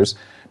behaviors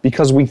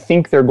because we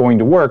think they're going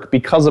to work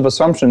because of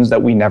assumptions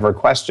that we never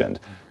questioned.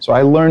 So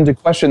I learned to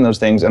question those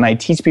things, and I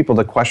teach people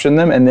to question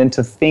them and then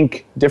to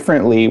think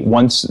differently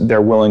once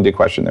they're willing to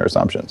question their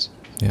assumptions.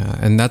 Yeah,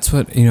 and that's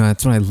what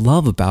I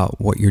love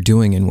about what you're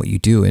doing and what you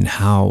do and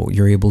how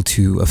you're able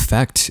to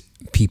affect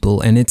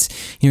people. And it's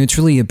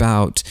really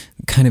about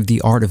kind of the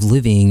art of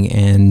living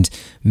and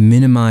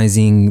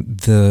minimizing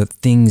the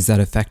things that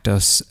affect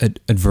us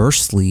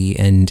adversely,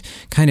 and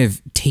kind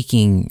of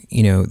taking,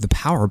 the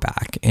power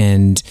back,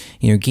 and,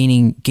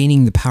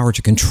 gaining the power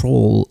to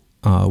control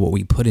what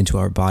we put into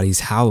our bodies,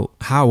 how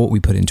what we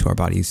put into our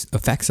bodies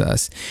affects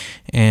us.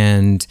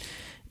 And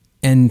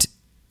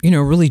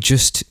really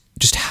just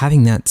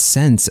having that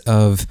sense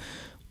of,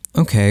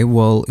 okay,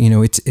 well,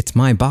 it's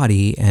my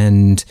body,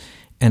 and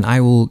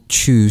I will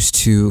choose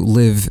to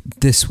live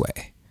this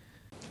way.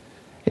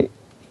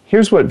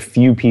 Here's what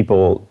few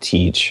people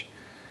teach.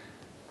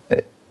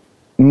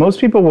 Most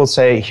people will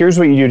say, here's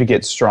what you do to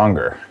get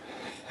stronger.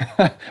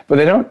 But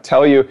they don't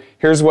tell you,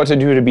 here's what to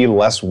do to be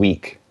less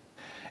weak.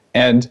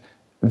 And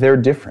they're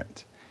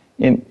different.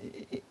 In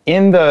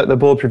the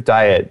Bulletproof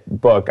Diet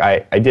book, I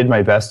did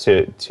my best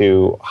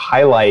to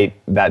highlight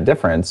that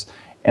difference.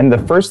 And the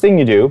first thing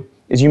you do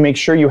is you make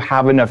sure you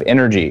have enough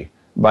energy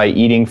by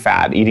eating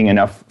fat, eating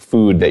enough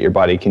food that your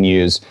body can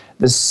use.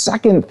 The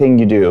second thing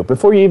you do,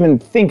 before you even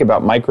think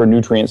about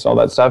micronutrients and all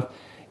that stuff,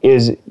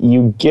 is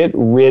you get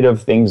rid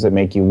of things that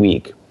make you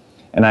weak.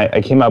 And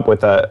I came up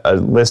with a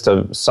list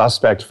of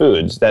suspect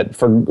foods that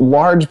for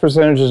large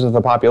percentages of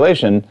the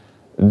population,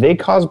 they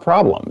cause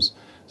problems.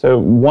 So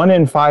 1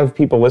 in 5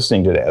 people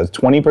listening today, that's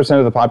 20%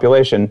 of the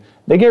population,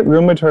 they get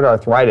rheumatoid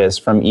arthritis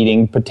from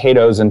eating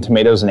potatoes and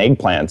tomatoes and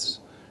eggplants,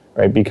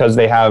 right? Because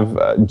they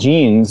have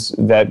genes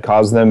that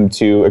cause them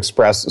to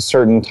express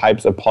certain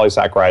types of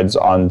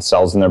polysaccharides on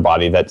cells in their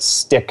body that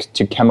stick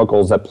to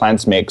chemicals that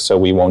plants make, so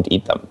we won't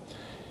eat them.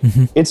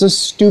 Mm-hmm. It's a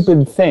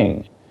stupid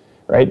thing,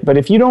 right? But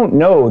if you don't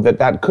know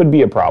that could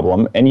be a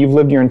problem, and you've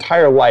lived your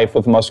entire life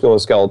with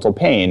musculoskeletal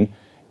pain,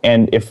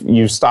 and if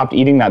you stopped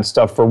eating that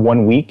stuff for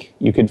 1 week,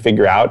 you could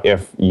figure out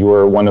if you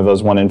were one of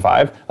those 1 in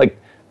 5.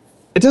 Like,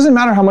 it doesn't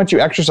matter how much you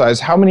exercise,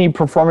 how many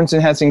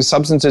performance-enhancing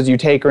substances you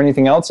take or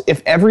anything else.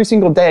 If every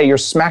single day you're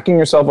smacking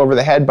yourself over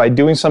the head by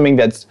doing something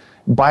that's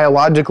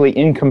biologically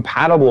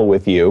incompatible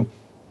with you,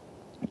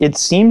 it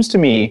seems to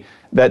me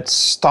that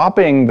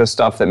stopping the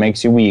stuff that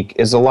makes you weak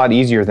is a lot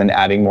easier than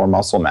adding more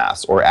muscle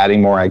mass or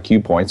adding more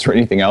IQ points or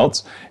anything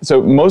else.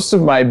 So most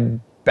of my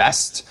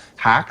best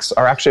hacks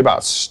are actually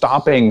about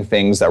stopping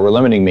things that were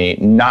limiting me,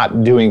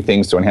 not doing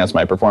things to enhance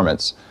my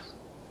performance.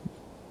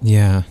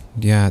 Yeah,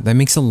 that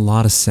makes a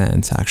lot of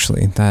sense,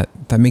 actually. That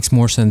makes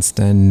more sense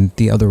than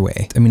the other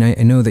way. I mean,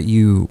 I know that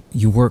you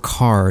work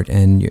hard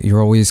and you're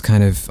always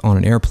kind of on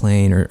an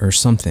airplane or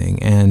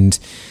something, and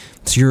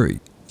so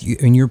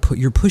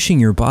you're pushing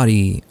your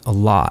body a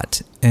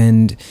lot.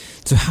 And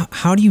so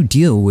how do you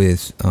deal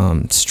with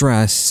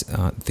stress,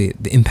 the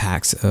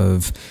impacts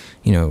of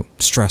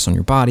stress on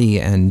your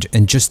body and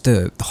just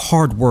the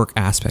hard work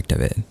aspect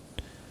of it?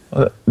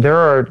 There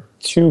are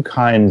two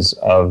kinds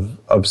of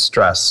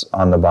stress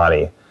on the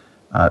body.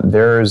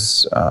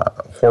 There's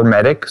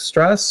hormetic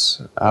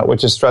stress,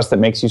 which is stress that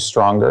makes you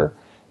stronger.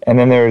 And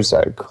then there's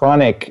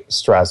chronic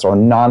stress or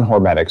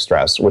non-hormetic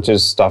stress, which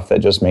is stuff that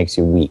just makes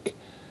you weak.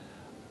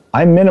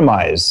 I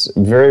minimize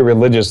very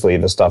religiously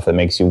the stuff that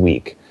makes you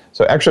weak.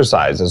 So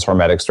exercise is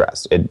hormetic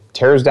stress. It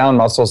tears down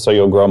muscle so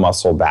you'll grow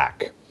muscle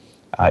back.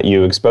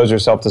 You expose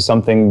yourself to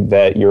something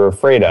that you're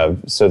afraid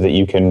of so that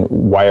you can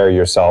wire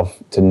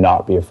yourself to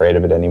not be afraid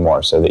of it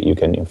anymore, so that you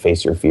can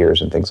face your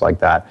fears and things like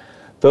that.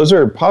 Those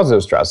are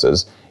positive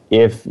stresses.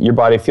 If your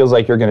body feels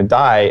like you're going to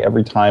die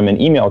every time an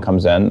email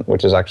comes in,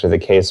 which is actually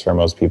the case for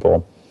most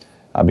people,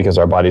 because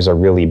our bodies are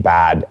really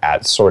bad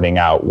at sorting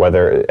out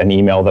whether an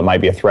email that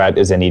might be a threat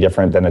is any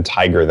different than a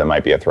tiger that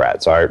might be a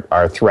threat. So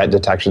our threat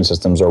detection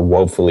systems are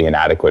woefully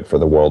inadequate for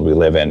the world we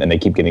live in, and they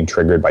keep getting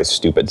triggered by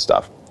stupid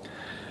stuff.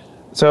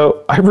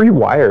 So I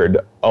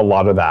rewired a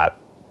lot of that.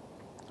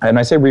 And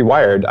I say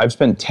rewired, I've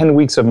spent 10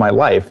 weeks of my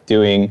life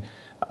doing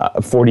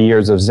 40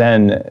 years of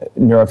Zen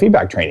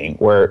neurofeedback training,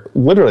 where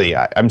literally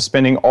I'm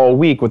spending all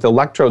week with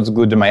electrodes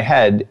glued to my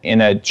head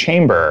in a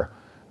chamber.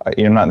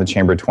 You're not in the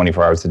chamber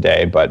 24 hours a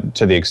day, but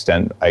to the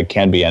extent I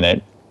can be in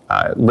it,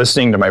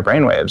 listening to my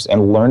brainwaves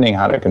and learning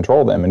how to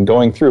control them and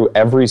going through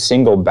every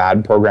single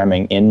bad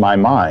programming in my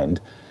mind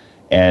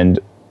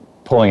and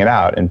pulling it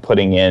out and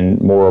putting in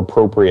more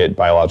appropriate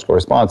biological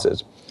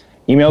responses.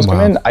 Emails come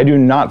in, I do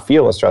not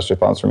feel a stress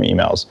response from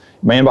emails.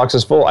 My inbox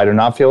is full, I do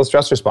not feel a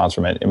stress response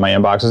from it. If my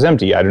inbox is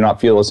empty, I do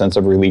not feel a sense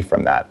of relief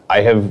from that.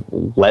 I have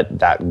let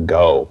that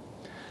go.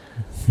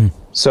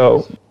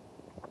 So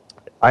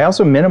I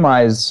also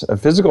minimize a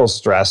physical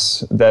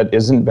stress that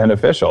isn't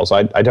beneficial.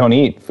 So I don't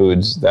eat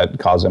foods that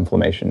cause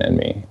inflammation in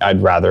me.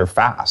 I'd rather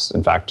fast.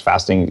 In fact,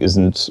 fasting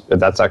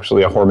that's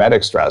actually a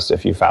hormetic stress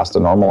if you fast a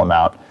normal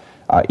amount.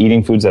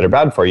 Eating foods that are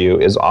bad for you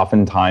is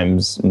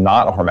oftentimes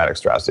not a hormetic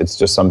stress. It's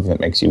just something that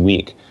makes you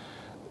weak.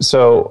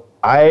 So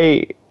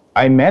I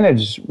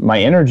manage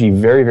my energy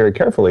very, very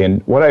carefully.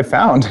 And what I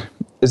found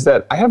is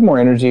that I have more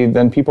energy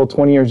than people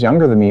 20 years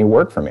younger than me who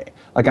work for me.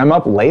 Like, I'm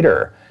up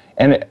later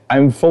and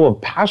I'm full of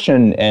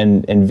passion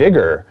and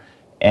vigor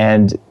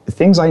and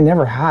things I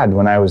never had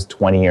when I was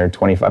 20 or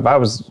 25. I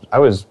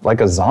was like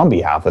a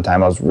zombie half the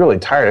time. I was really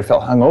tired. I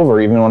felt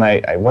hungover even when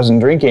I wasn't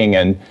drinking,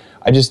 and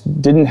I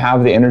just didn't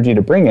have the energy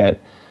to bring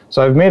it.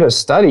 So I've made a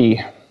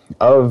study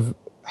of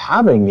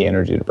having the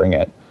energy to bring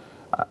it.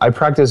 I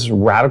practice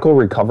radical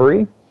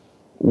recovery,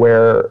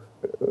 where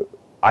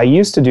I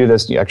used to do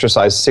this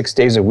exercise 6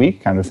 days a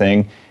week kind of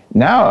thing.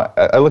 Now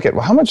I look at,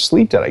 well, how much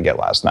sleep did I get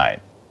last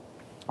night?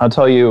 I'll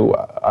tell you,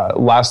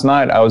 last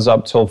night I was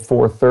up till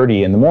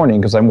 4:30 in the morning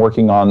because I'm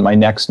working on my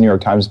next New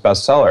York Times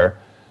bestseller,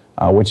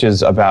 which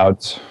is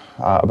about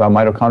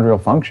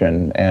mitochondrial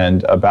function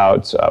and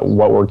about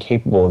what we're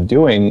capable of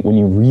doing when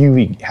you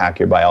really hack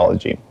your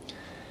biology.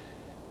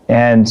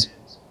 And,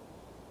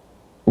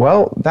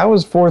 well, that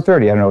was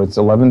 4:30. I don't know, it's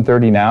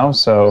 11:30 now,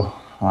 so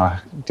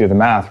do the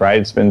math, right?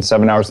 It's been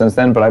 7 hours since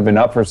then, but I've been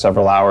up for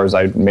several hours.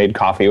 I made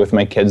coffee with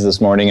my kids this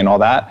morning and all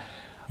that.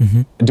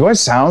 Mm-hmm. Do I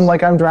sound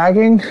like I'm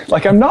dragging?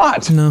 Like, I'm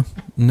not.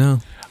 No.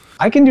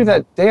 I can do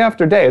that day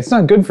after day. It's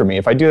not good for me.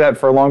 If I do that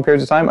for long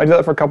periods of time, I do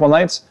that for a couple of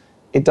nights,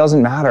 it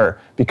doesn't matter,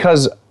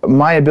 because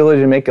my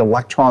ability to make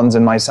electrons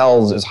in my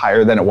cells is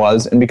higher than it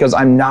was, and because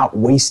I'm not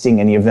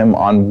wasting any of them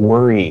on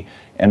worry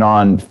and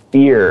on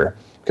fear,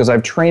 because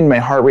I've trained my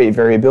heart rate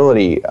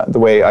variability the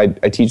way I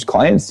teach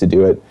clients to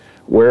do it,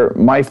 where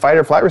my fight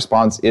or flight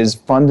response is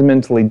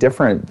fundamentally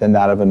different than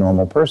that of a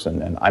normal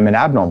person, and I'm an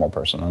abnormal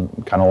person.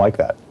 I'm kind of like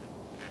that.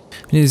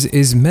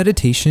 Is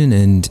meditation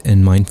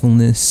and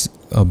mindfulness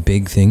a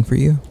big thing for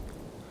you?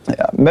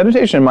 Yeah,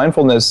 meditation and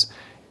mindfulness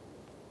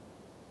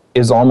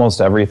is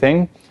almost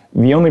everything.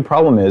 The only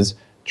problem is,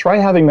 try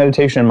having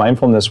meditation and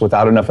mindfulness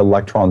without enough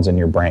electrons in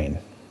your brain.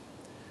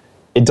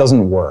 It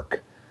doesn't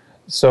work.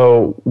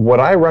 So what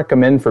I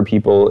recommend for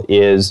people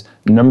is,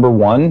 number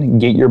one,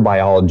 get your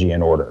biology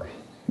in order.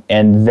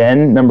 And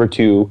then number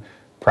two,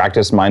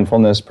 practice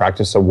mindfulness,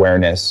 practice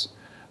awareness.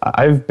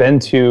 I've been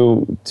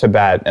to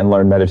Tibet and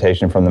learned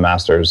meditation from the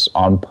masters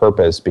on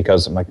purpose,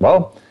 because I'm like,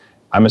 well,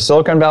 I'm a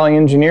Silicon Valley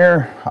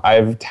engineer.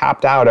 I've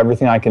tapped out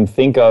everything I can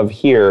think of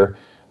here.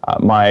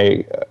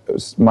 My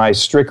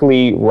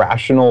strictly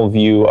rational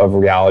view of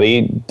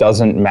reality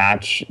doesn't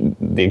match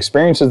the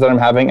experiences that I'm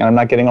having, and I'm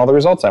not getting all the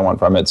results I want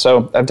from it.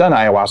 So I've done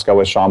ayahuasca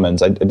with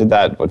shamans. I did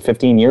that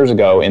 15 years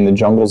ago in the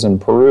jungles in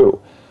Peru.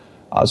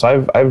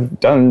 So I've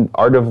done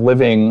art of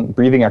living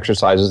breathing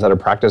exercises that are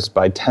practiced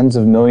by tens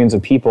of millions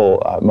of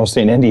people,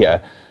 mostly in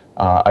India.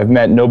 I've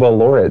met Nobel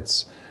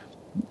laureates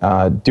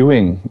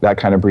doing that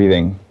kind of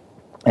breathing.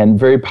 And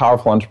very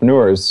powerful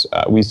entrepreneurs.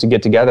 We used to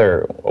get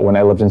together when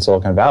I lived in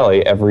Silicon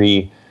Valley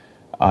every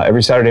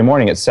Saturday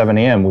morning at 7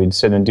 a.m. We'd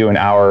sit and do an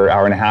hour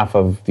and a half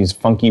of these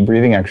funky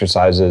breathing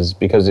exercises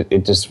because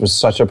it just was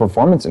such a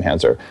performance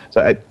enhancer.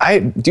 So I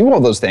do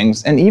all those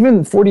things. And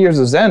even 40 Years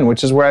of Zen,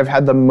 which is where I've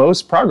had the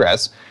most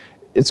progress,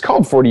 it's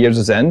called 40 Years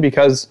of Zen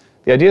because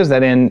the idea is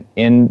that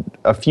in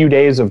a few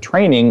days of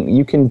training,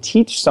 you can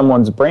teach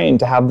someone's brain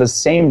to have the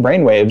same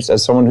brainwaves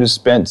as someone who's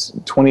spent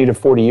 20 to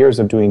 40 years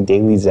of doing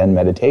daily Zen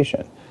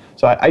meditation.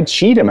 So I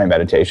cheat in my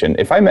meditation.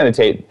 If I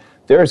meditate,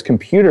 there's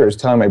computers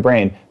telling my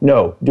brain,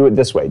 no, do it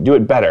this way, do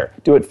it better,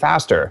 do it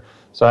faster.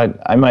 So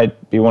I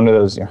might be one of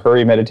those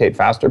hurry, meditate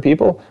faster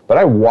people, but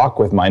I walk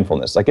with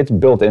mindfulness. Like it's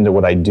built into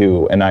what I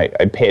do, and I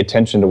pay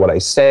attention to what I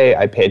say.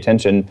 I pay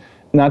attention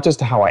not just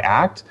to how I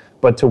act,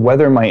 but to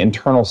whether my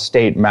internal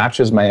state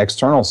matches my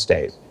external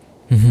state.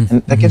 Mm-hmm.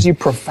 And that gives you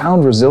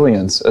profound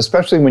resilience,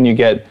 especially when you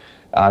get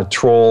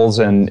trolls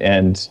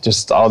and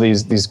just all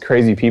these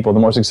crazy people. The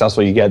more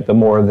successful you get, the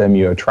more of them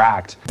you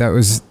attract. That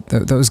was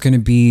going to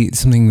be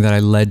something that I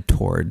led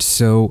towards.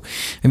 So,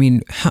 I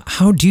mean,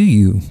 how do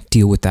you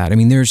deal with that? I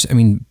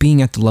mean,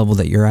 being at the level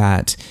that you're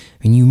at,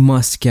 I mean, you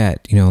must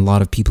get, a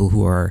lot of people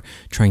who are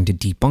trying to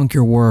debunk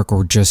your work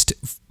or just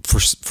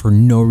for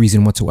no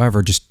reason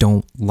whatsoever just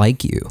don't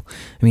like you.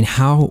 I mean,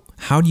 how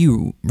do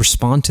you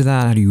respond to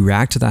that? How do you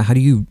react to that? How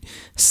do you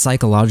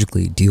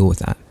psychologically deal with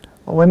that?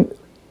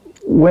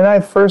 When I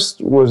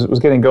first was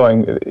getting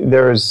going,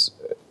 there's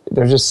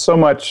just so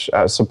much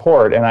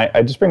support, and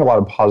I just bring a lot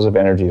of positive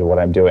energy to what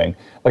I'm doing.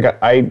 Like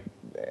I'm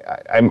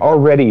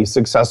already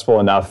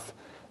successful enough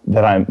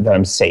that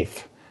I'm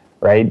safe,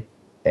 right?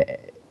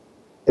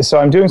 So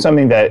I'm doing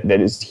something that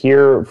is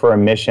here for a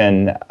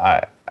mission.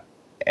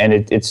 And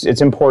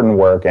it's important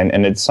work,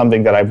 and it's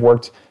something that I've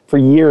worked for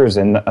years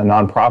in a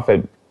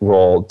nonprofit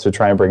role to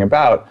try and bring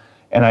about,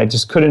 and I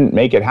just couldn't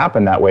make it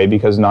happen that way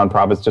because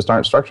nonprofits just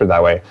aren't structured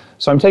that way.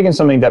 So I'm taking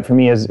something that for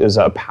me is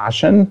a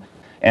passion,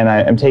 and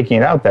I'm taking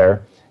it out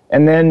there.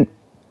 And then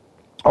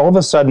all of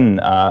a sudden,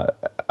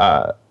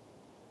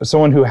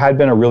 someone who had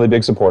been a really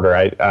big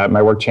supporter,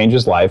 my work changed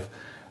his life,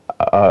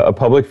 a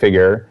public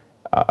figure,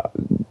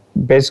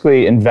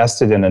 basically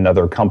invested in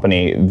another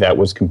company that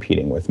was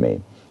competing with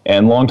me.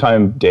 And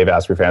longtime Dave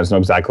Asprey fans know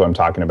exactly what I'm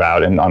talking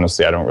about. And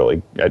honestly,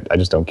 I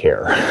just don't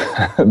care.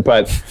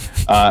 But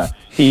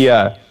he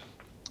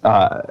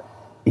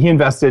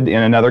invested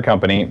in another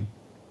company,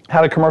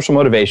 had a commercial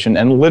motivation,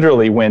 and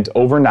literally went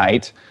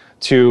overnight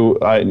to,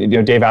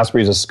 Dave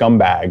Asprey is a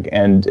scumbag,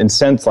 and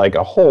sent like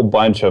a whole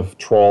bunch of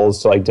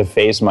trolls to like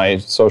deface my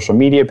social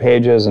media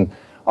pages and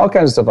all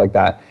kinds of stuff like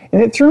that.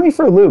 And it threw me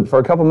for a loop for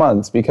a couple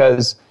months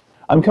because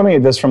I'm coming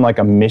at this from like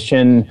a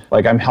mission,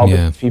 like I'm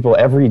helping people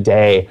every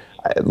day.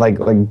 Like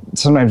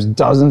sometimes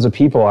dozens of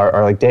people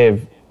are like,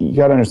 Dave, you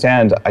got to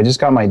understand, I just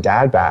got my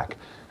dad back.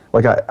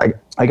 Like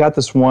I got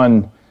this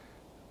one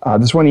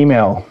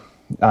email.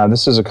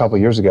 This is a couple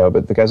years ago,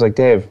 but the guy's like,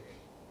 Dave,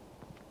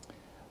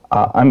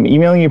 I'm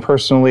emailing you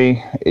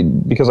personally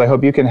because I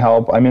hope you can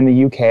help. I'm in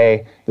the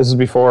UK. This is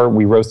before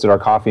we roasted our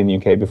coffee in the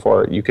UK,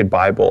 before you could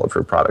buy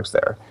Bulletproof products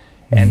there.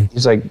 Mm-hmm. And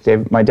he's like,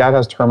 Dave, my dad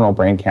has terminal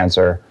brain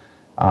cancer.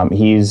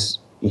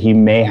 He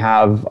may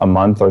have a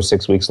month or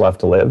 6 weeks left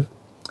to live.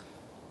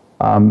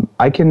 I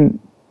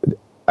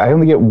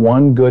only get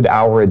 1 good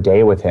hour a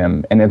day with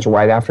him, and it's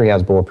right after he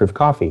has Bulletproof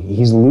coffee.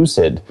 He's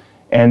lucid,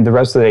 and the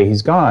rest of the day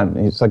he's gone.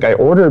 He's like, I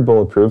ordered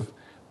Bulletproof,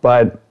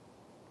 but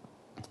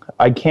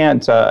I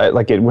can't,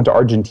 it went to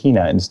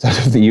Argentina instead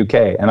of the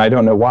UK, and I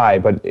don't know why,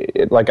 but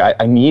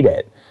I need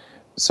it.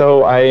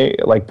 So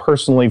I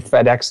personally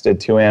FedExed it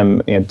to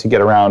him to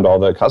get around all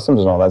the customs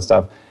and all that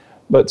stuff.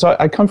 But so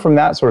I come from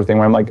that sort of thing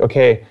where I'm like,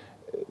 okay,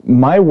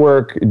 my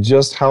work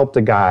just helped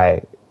a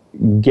guy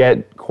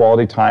get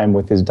quality time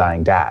with his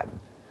dying dad.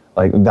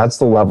 Like that's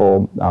the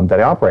level that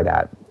I operate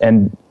at.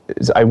 And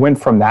I went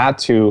from that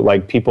to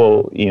like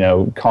people,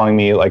 calling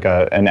me like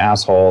an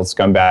asshole,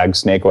 scumbag,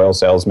 snake oil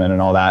salesman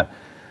and all that.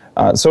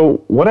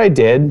 So what I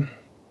did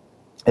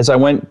is I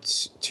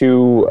went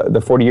to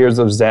the 40 Years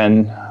of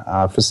Zen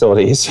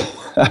facilities,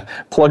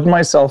 plugged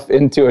myself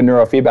into a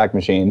neurofeedback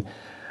machine,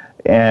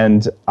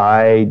 and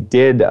I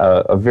did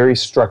a very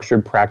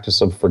structured practice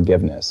of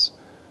forgiveness.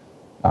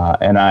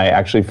 And I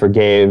actually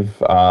forgave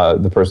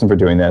the person for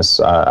doing this.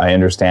 I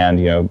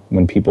understand,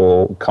 when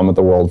people come at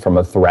the world from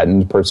a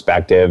threatened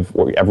perspective,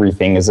 where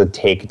everything is a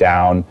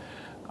takedown,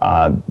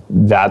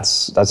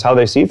 that's how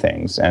they see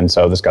things. And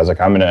so this guy's like,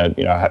 I'm going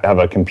to, have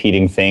a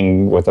competing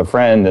thing with a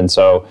friend, and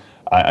so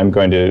I'm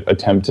going to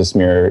attempt to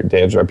smear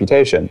Dave's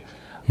reputation.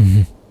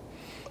 Mm-hmm.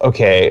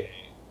 okay,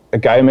 a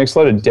guy who makes a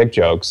lot of dick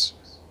jokes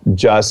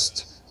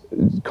just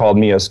called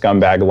me a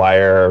scumbag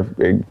liar,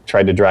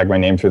 tried to drag my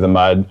name through the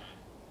mud.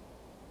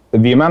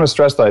 The amount of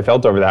stress that I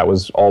felt over that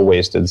was all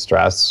wasted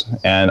stress,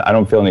 and I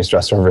don't feel any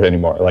stress over it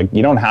anymore. Like,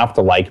 you don't have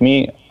to like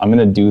me. I'm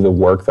going to do the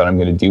work that I'm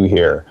going to do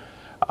here.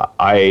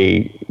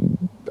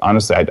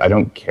 Honestly, I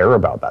don't care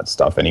about that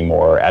stuff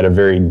anymore at a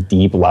very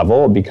deep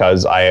level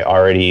because I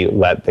already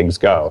let things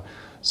go.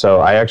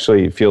 So I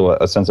actually feel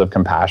a sense of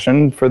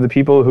compassion for the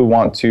people who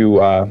want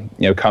to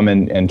come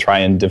and try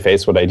and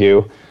deface what I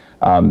do.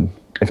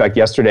 In fact,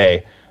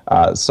 yesterday,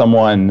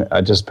 someone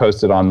just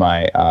posted on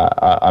my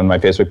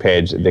Facebook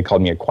page. They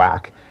called me a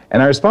quack,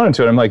 and I responded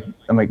to it. I'm like,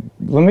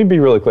 let me be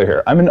really clear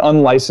here. I'm an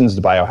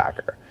unlicensed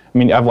biohacker. I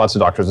mean, I have lots of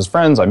doctors as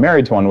friends. I'm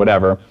married to one,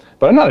 whatever,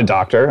 but I'm not a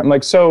doctor. I'm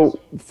like, so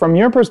from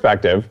your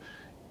perspective,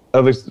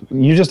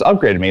 you just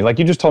upgraded me. Like,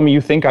 you just told me you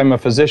think I'm a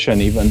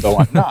physician, even though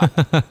I'm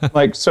not.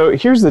 Like, so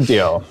here's the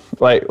deal.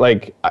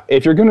 Like,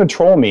 if you're going to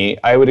troll me,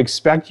 I would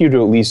expect you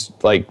to at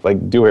least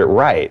like do it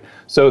right.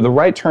 So the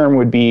right term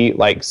would be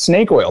like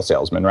snake oil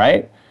salesman,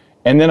 right?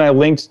 And then I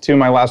linked to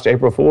my last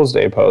April Fool's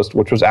Day post,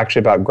 which was actually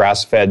about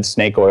grass-fed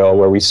snake oil,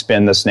 where we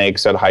spin the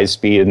snakes at high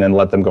speed and then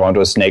let them go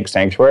into a snake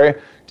sanctuary.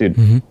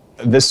 Dude,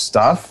 this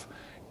stuff,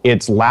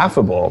 it's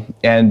laughable.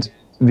 And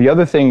the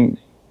other thing,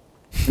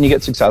 when you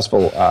get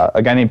successful,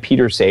 a guy named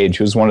Peter Sage,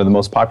 who's one of the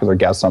most popular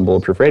guests on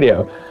Bulletproof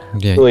Radio,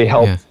 really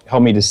helped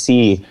me to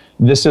see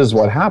this is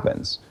what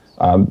happens.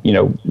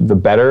 The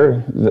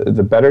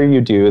better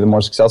you do, the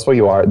more successful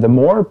you are, the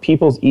more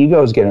people's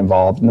egos get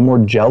involved and the more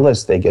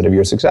jealous they get of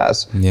your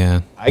success.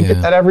 I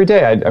get that every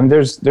day. I mean,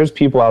 there's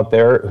people out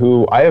there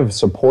who I have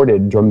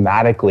supported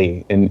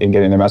dramatically in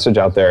getting their message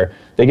out there.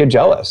 They get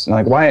jealous and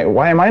like,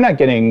 why am I not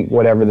getting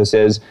whatever this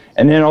is?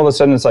 And then all of a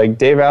sudden it's like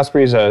Dave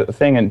Asprey's a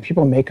thing, and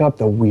people make up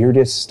the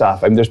weirdest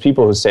stuff. I mean, there's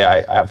people who say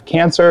I have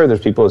cancer. There's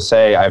people who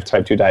say I have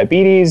type 2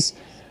 diabetes.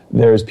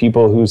 There's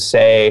people who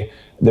say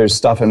there's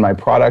stuff in my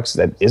products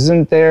that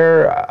isn't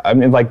there. I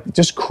mean, like,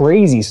 just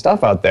crazy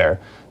stuff out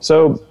there.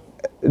 So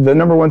the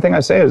number one thing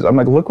I say is, I'm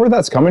like, look where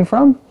that's coming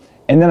from.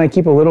 And then I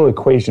keep a little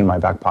equation in my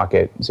back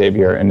pocket,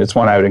 Xavier, and it's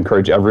one I would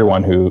encourage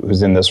everyone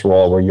who's in this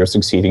role where you're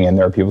succeeding and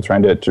there are people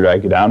trying to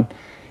drag you down,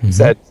 is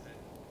that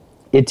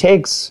it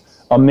takes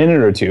a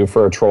minute or two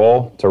for a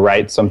troll to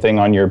write something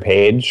on your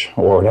page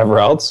or whatever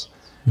else.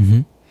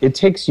 It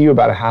takes you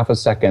about a half a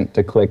second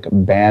to click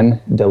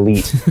ban,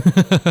 delete.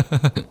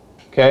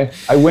 Okay,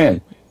 I win.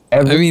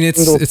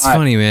 It's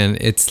funny, man.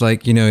 It's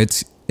like,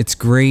 it's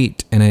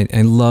great, and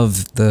I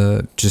love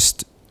the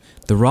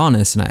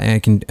rawness, and I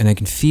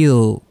can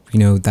feel,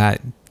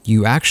 that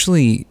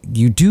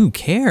you do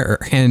care,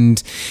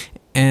 and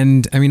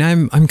I mean,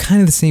 I'm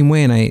kind of the same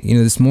way. And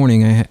this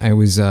morning I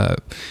was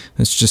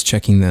just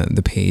checking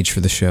the page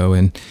for the show,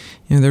 and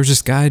there was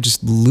this guy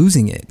just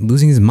losing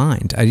his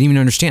mind. I didn't even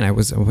understand. I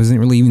wasn't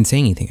really even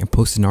saying anything. I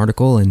posted an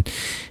article, and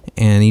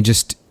he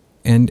just.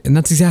 And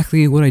that's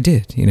exactly what I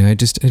did. I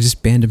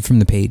just banned him from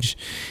the page,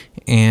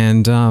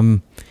 and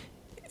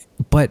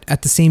but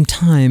at the same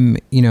time,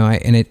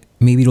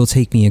 maybe it'll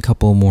take me a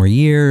couple more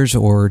years,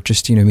 or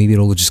just maybe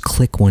it'll just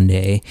click one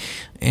day,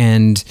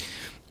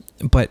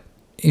 but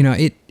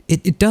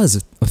it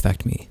does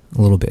affect me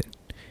a little bit,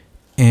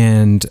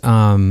 and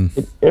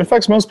it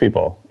affects most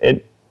people.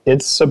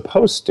 It's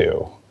supposed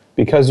to,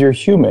 because you're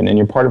human and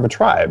you're part of a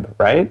tribe,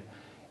 right?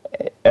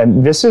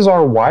 And this is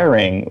our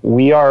wiring.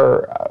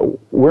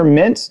 We're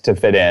meant to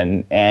fit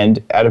in,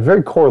 and at a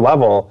very core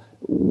level,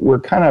 we're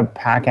kind of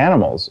pack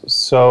animals.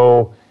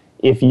 So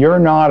if you're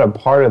not a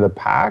part of the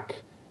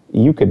pack,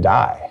 you could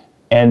die.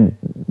 And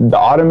the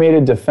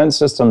automated defense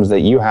systems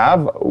that you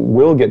have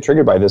will get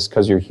triggered by this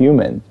because you're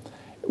human.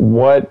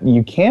 What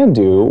you can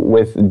do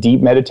with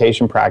deep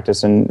meditation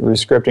practice and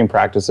rescripting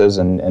practices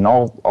and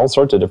all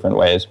sorts of different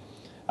ways,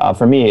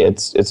 for me,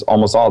 it's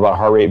almost all about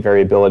heart rate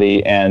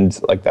variability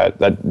and like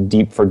that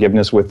deep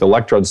forgiveness with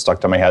electrodes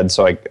stuck to my head.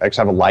 So I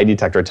actually have a lie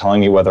detector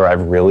telling me whether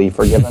I've really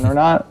forgiven or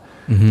not.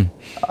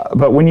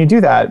 But when you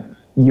do that,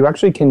 you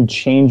actually can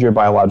change your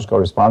biological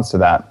response to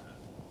that,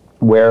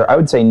 where I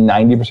would say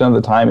 90% of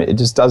the time, it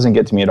just doesn't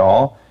get to me at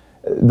all.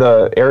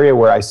 The area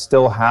where I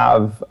still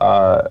have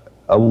a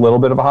little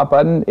bit of a hot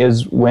button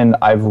is when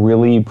I've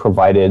really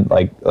provided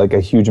like a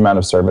huge amount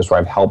of service, where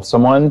I've helped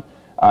someone,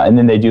 and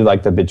then they do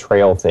like the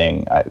betrayal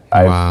thing.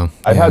 I've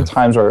had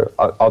times where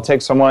I'll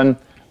take someone,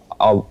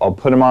 I'll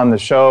put them on the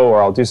show,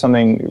 or I'll do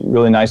something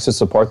really nice to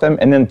support them,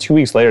 and then 2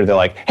 weeks later they're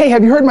like, hey,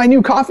 have you heard my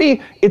new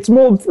coffee? It's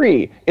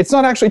mold-free. It's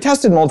not actually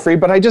tested mold-free,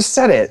 but I just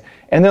said it.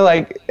 And they're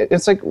like,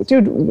 it's like,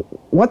 dude,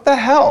 what the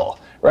hell,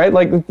 right?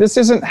 Like, this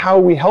isn't how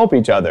we help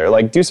each other.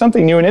 Like, do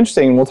something new and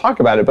interesting, and we'll talk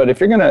about it. But if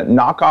you're gonna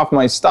knock off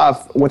my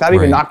stuff without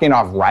even knocking it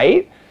off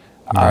right.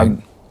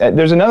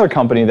 There's another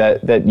company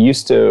that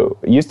used to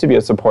be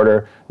a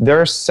supporter.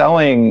 They're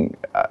selling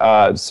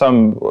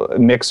some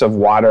mix of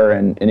water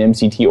and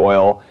MCT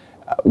oil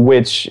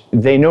which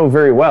they know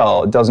very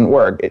well doesn't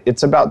work.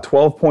 It's about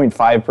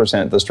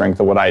 12.5% the strength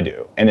of what I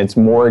do. And it's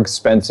more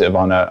expensive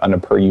on a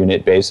per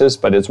unit basis,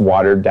 but it's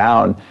watered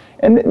down.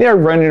 And they're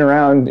running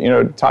around,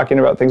 talking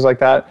about things like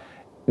that.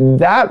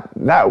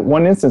 That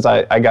one instance,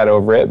 I got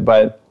over it,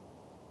 but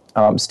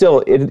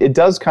still, it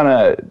does kind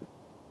of,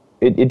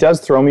 it does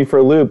throw me for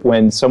a loop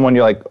when someone,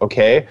 you're like,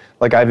 okay,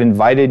 like I've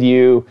invited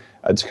you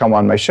to come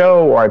on my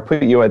show, or I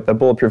put you at the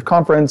Bulletproof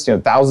conference,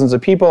 thousands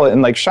of people,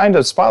 and like shined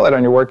a spotlight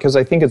on your work because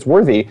I think it's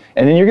worthy.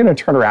 And then you're going to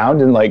turn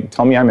around and like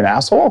tell me I'm an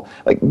asshole?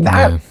 Like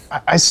that,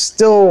 yeah.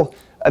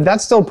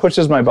 That still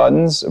pushes my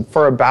buttons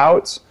for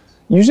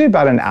usually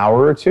about an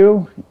hour or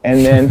two.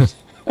 And then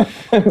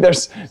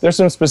there's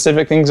some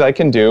specific things I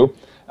can do.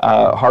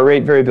 Heart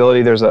rate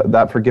variability, there's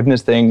that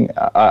forgiveness thing.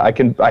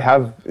 I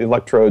have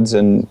electrodes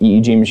and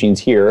EEG machines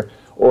here,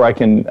 or I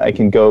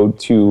can go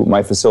to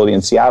my facility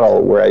in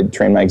Seattle where I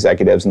train my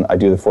executives and I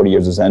do the 40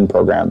 Years of Zen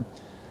program.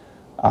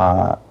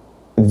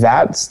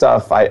 That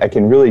stuff I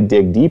can really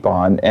dig deep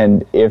on,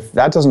 and if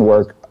that doesn't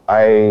work,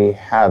 I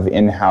have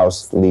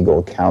in-house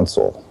legal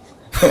counsel,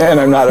 and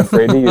I'm not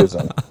afraid to use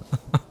them.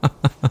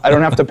 I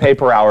don't have to pay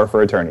per hour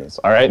for attorneys,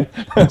 all right?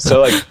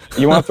 So like,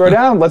 you want to throw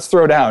down? Let's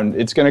throw down.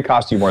 It's going to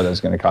cost you more than it's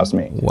going to cost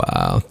me.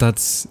 Wow,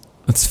 that's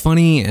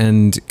funny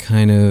and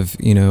kind of,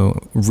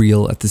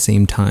 real at the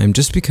same time,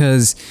 just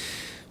because,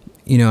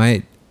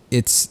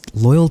 it's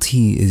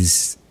loyalty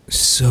is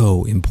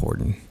so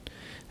important.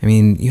 I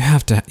mean, you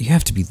have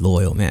to be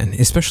loyal, man,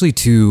 especially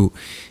to,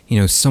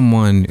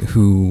 someone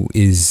who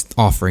is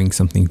offering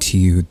something to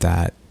you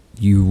that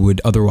you would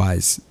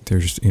otherwise,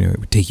 it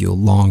would take you a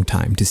long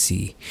time to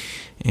see.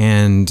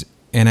 And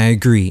I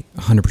agree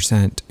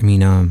 100%. I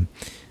mean,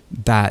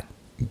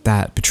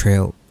 that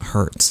betrayal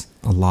hurts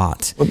a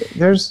lot. Well,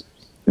 there's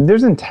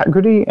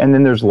integrity and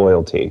then there's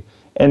loyalty.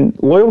 And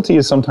loyalty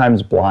is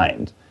sometimes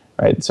blind,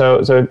 right?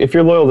 So if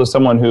you're loyal to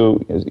someone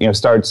who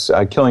starts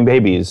killing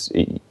babies,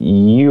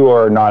 you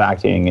are not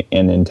acting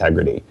in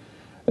integrity.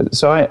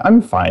 So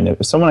I'm fine.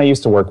 If someone I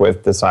used to work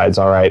with decides,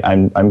 all right,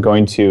 I'm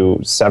going to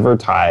sever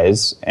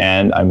ties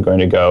and I'm going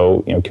to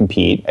go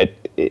compete.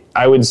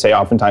 I would say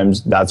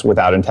oftentimes that's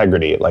without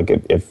integrity. Like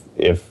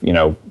if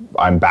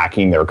I'm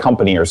backing their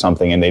company or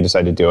something and they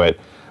decide to do it,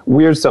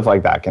 weird stuff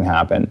like that can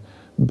happen.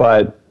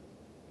 But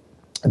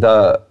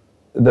the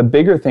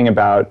bigger thing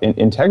about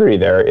integrity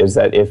there is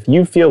that if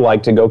you feel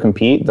like to go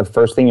compete, the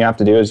first thing you have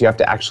to do is you have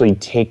to actually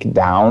take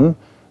down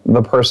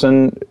the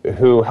person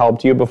who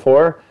helped you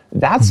before.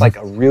 That's like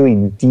a really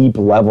deep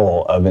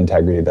level of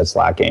integrity that's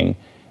lacking.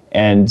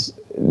 And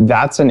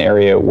that's an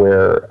area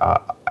where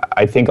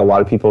I think a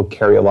lot of people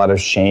carry a lot of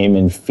shame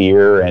and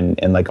fear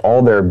and like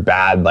all their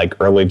bad like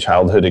early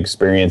childhood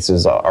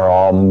experiences are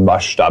all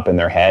mushed up in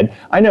their head.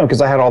 I know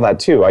because I had all that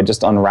too. I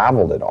just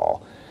unraveled it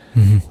all.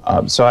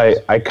 Mm-hmm. So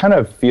I kind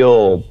of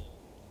feel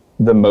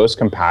the most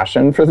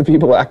compassion for the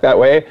people who act that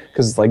way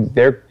because like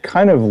they're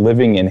kind of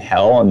living in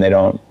hell and they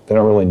don't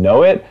really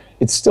know it.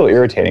 It's still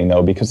irritating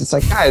though, because it's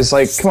like, guys,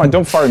 like, come on,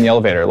 don't fart in the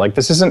elevator. Like,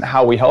 this isn't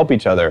how we help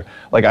each other.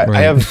 Like,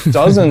 I have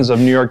dozens of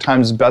New York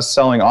Times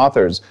best-selling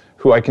authors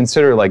who I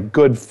consider like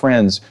good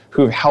friends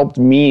who've helped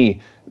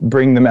me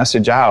bring the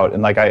message out.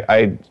 And like,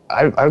 I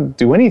would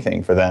do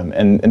anything for them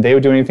and they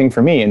would do anything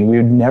for me. And we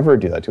would never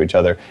do that to each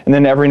other. And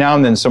then every now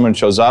and then someone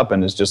shows up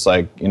and is just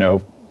like,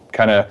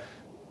 kind of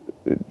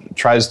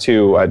tries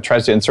to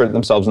insert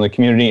themselves in the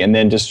community and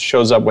then just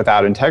shows up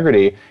without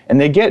integrity, and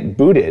they get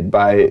booted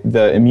by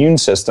the immune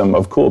system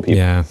of cool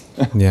people.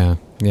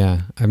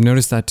 Yeah. I've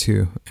noticed that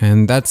too,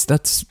 and that's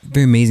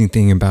the amazing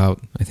thing about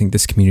I think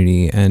this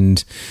community.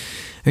 And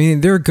I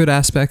mean, there are good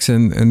aspects,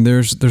 and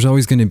there's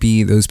always going to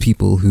be those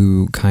people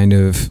who kind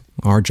of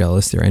are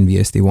jealous, they're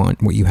envious, they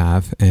want what you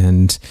have,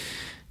 and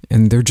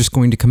they're just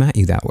going to come at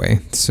you that way.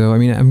 So, I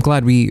mean, I'm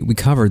glad we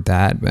covered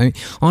that. I mean,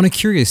 on a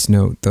curious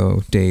note,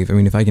 though, Dave, I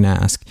mean, if I can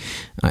ask,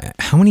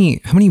 how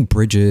many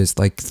bridges,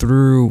 like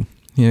through,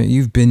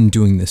 you've been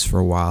doing this for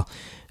a while,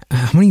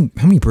 how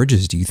many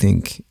bridges do you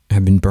think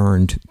have been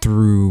burned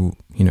through,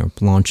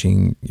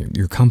 launching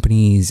your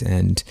companies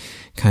and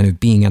kind of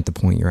being at the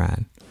point you're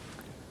at?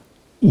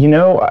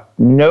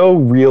 No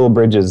real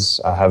bridges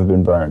have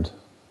been burned.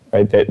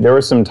 Right? There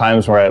were some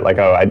times where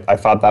I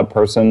thought that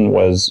person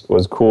was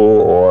cool,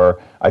 or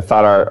I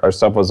thought our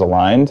stuff was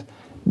aligned.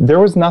 There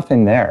was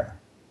nothing there,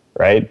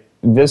 right?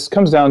 This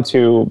comes down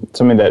to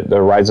something that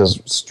arises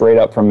straight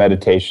up from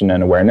meditation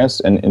and awareness,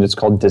 and it's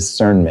called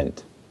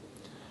discernment,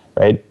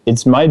 right?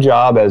 It's my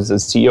job as the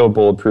CEO of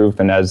Bulletproof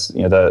and as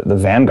the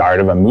vanguard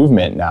of a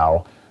movement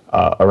now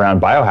around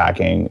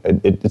biohacking.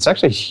 It's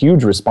actually a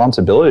huge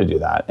responsibility to do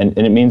that, and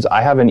it means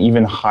I have an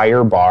even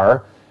higher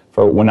bar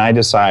for when I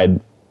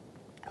decide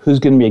who's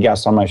going to be a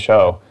guest on my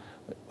show.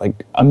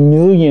 Like 1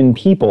 million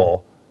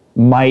people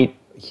might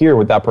hear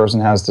what that person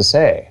has to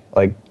say.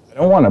 Like, I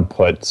don't want to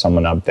put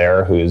someone up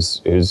there who's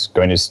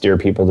going to steer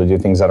people to do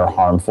things that are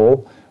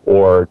harmful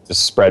or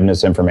just spread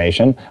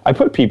misinformation. I've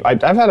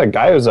had a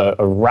guy who's a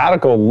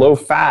radical low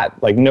fat,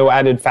 like no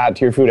added fat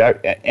to your food,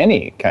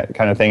 any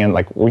kind of thing. And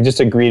like, we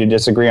just agree to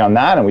disagree on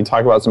that. And we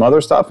talk about some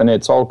other stuff and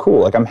it's all cool.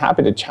 Like, I'm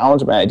happy to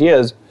challenge my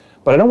ideas,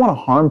 but I don't want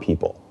to harm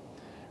people,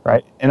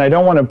 right? And I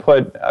don't want to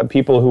put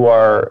people who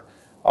are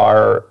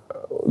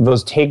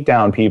those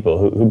takedown people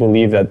who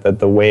believe that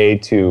the way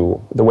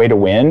to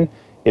win,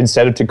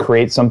 instead of to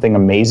create something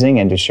amazing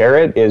and to share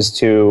it, is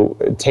to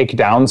take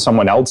down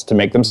someone else to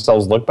make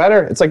themselves look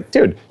better. It's like,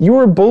 dude, you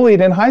were bullied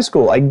in high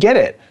school. I get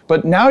it.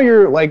 But now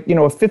you're like, a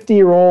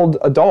 50-year-old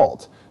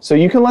adult. So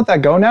you can let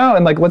that go now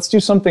and like, let's do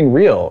something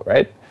real,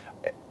 right?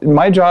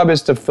 My job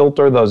is to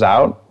filter those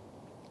out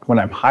when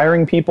I'm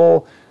hiring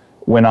people,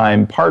 when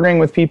I'm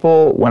partnering with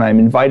people, when I'm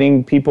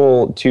inviting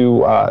people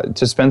to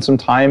spend some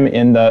time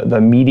in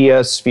the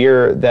media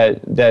sphere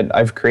that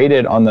I've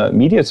created on the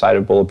media side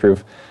of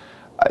Bulletproof.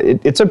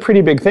 It's a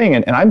pretty big thing,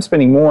 and I'm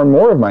spending more and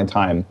more of my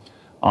time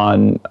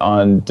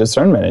on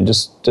discernment and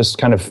just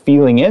kind of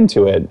feeling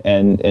into it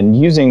and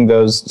using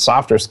those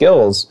softer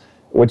skills,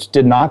 which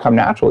did not come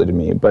naturally to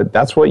me. But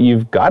that's what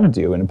you've got to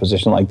do in a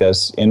position like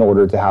this in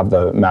order to have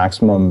the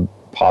maximum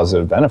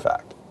positive net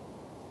effect.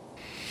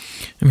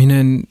 I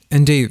mean,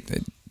 and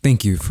Dave,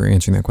 thank you for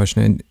answering that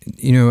question.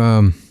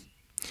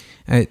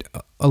 And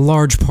a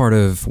large part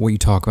of what you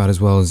talk about as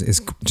well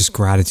is just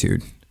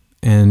gratitude.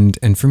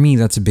 And for me,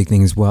 that's a big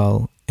thing as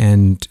well.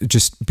 And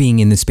just being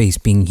in this space,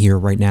 being here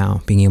right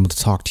now, being able to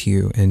talk to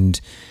you. And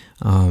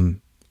I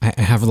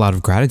have a lot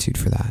of gratitude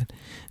for that.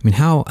 I mean,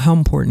 how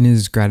important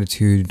is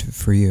gratitude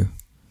for you?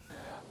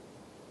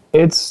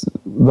 It's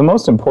the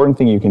most important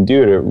thing you can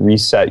do to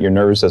reset your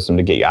nervous system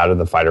to get you out of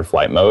the fight or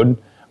flight mode.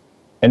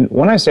 And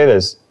when I say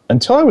this,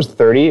 until I was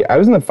 30, I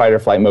was in the fight or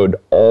flight mode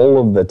all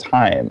of the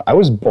time. I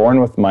was born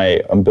with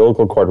my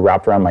umbilical cord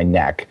wrapped around my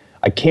neck.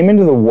 I came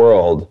into the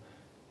world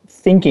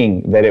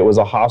thinking that it was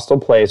a hostile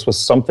place with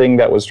something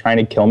that was trying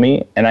to kill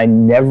me, and I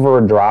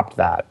never dropped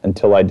that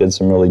until I did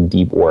some really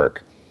deep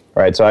work,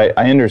 right? So I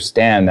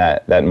understand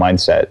that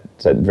mindset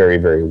very,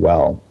 very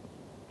well.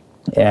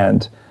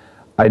 And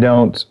I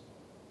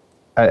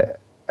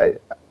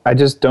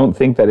just don't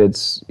think that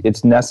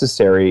it's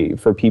necessary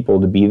for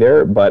people to be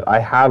there, but I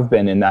have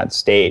been in that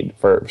state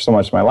for so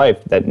much of my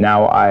life that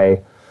now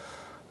I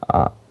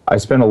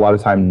spend a lot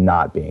of time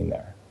not being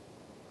there.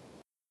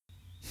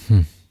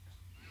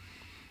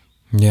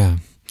 Yeah.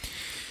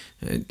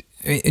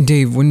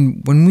 Dave,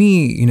 when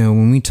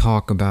we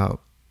talk about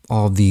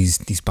all of these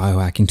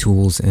biohacking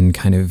tools and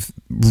kind of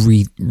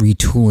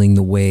retooling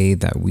the way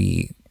that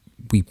we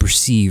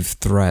perceive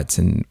threats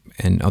and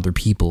other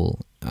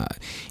people,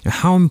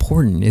 how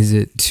important is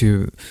it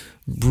to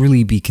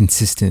really be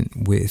consistent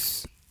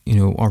with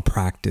our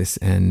practice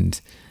and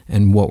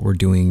what we're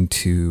doing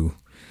to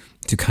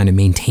kind of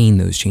maintain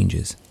those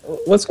changes?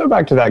 Let's go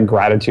back to that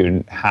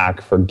gratitude hack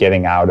for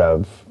getting out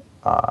of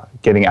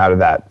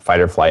that fight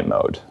or flight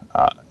mode.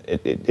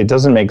 It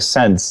doesn't make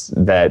sense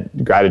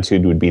that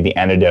gratitude would be the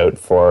antidote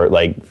for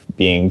like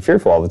being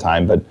fearful all the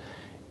time, but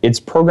it's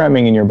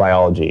programming in your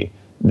biology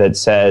that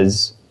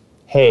says,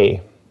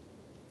 hey,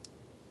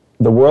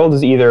 the world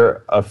is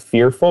either a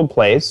fearful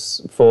place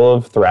full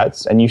of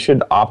threats and you should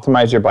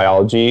optimize your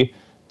biology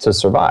to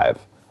survive,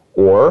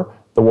 or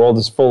the world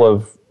is full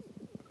of,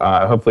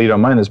 hopefully you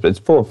don't mind this, but it's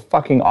full of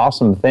fucking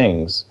awesome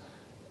things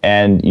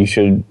and you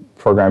should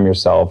program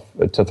yourself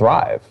to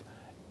thrive.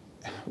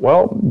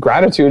 Well,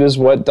 gratitude is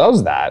what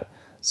does that.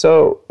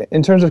 So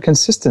in terms of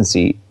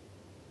consistency,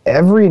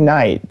 every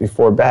night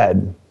before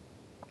bed,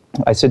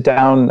 I sit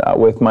down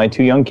with my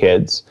 2 young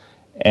kids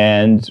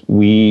and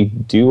we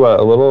do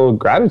a little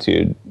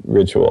gratitude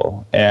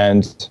ritual.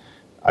 And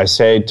I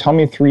say, tell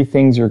me 3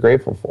 things you're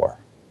grateful for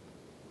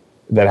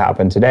that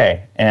happened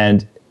today.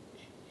 And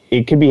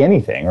it could be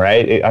anything,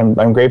 right?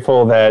 I'm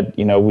grateful that,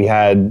 we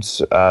had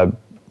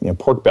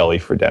pork belly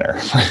for dinner.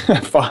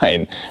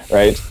 Fine,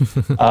 right?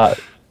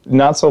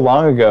 Not so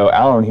long ago,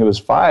 Alan, he was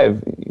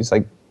 5, he's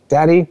like,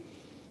 Daddy,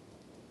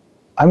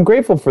 I'm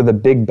grateful for the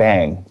Big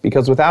Bang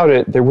because without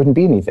it, there wouldn't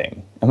be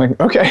anything. I'm like,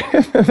 okay,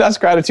 that's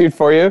gratitude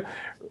for you,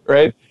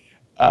 right?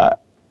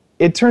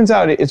 It turns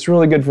out it's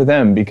really good for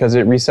them because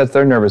it resets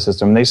their nervous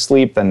system. They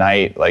sleep the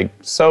night like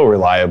so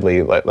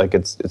reliably, like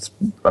it's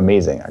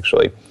amazing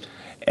actually.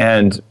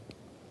 And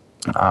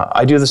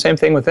I do the same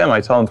thing with them. I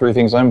tell them 3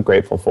 things I'm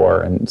grateful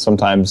for, and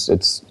sometimes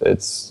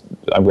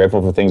I'm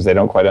grateful for things they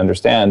don't quite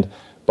understand.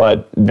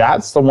 But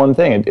that's the one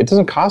thing. It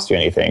doesn't cost you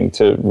anything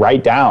to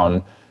write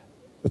down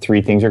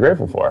 3 things you're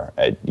grateful for.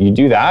 You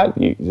do that,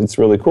 it's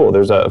really cool.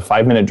 There's a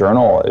 5-minute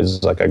journal,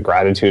 is like a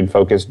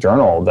gratitude-focused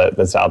journal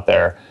that's out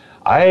there.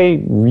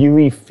 I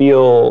really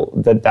feel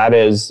that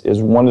is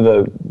one of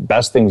the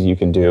best things you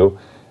can do.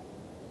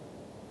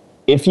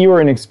 If you are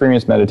an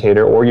experienced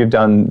meditator or you've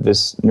done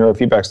this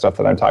neurofeedback stuff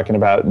that I'm talking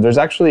about, there's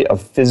actually a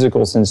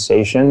physical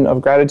sensation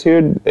of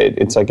gratitude.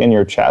 It's like in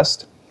your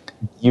chest.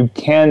 You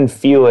can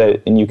feel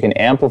it and you can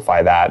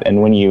amplify that.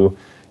 And when you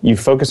you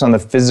focus on the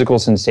physical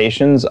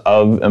sensations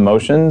of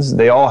emotions,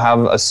 they all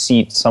have a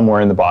seat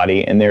somewhere in the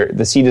body, and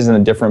the seat is in a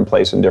different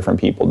place in different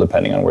people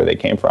depending on where they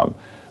came from.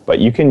 But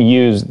you can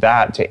use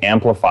that to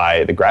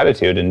amplify the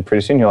gratitude, and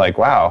pretty soon you're like,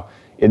 wow,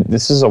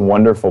 this is a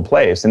wonderful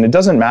place. And it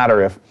doesn't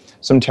matter if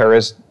some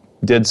terrorist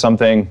did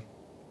something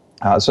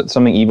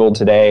evil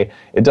today.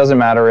 It doesn't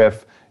matter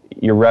if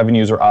your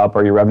revenues are up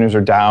or your revenues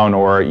are down,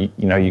 or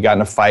you got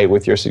in a fight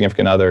with your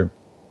significant other.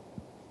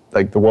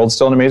 Like, the world's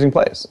still an amazing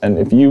place. And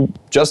if you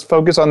just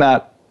focus on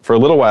that for a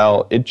little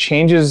while, it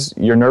changes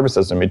your nervous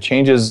system. It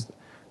changes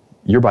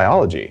your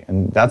biology.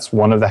 And that's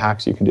one of the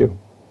hacks you can do.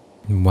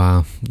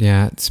 Wow.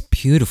 Yeah, it's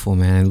beautiful,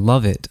 man. I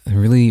love it. I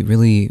really,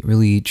 really,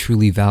 really,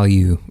 truly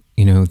value,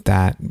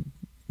 that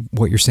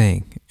what you're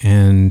saying.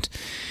 And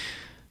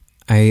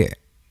I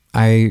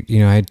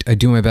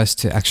do my best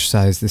to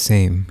exercise the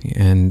same.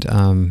 And,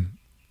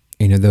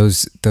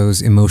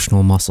 those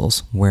emotional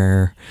muscles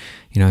where,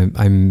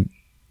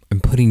 I'm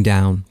putting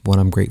down what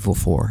I'm grateful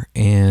for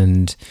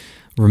and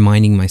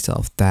reminding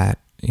myself that,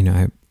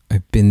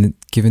 I've been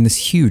given this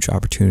huge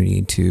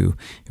opportunity to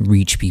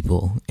reach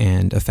people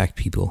and affect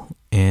people.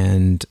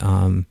 And,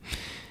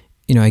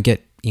 I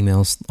get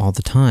emails all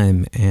the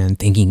time and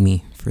thanking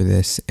me for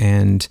this.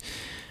 And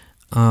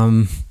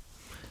I'm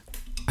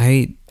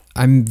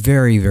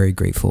very, very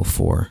grateful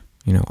for,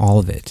 all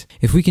of it.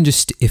 If we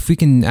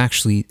can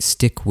actually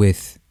stick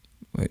with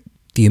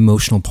the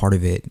emotional part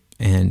of it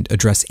and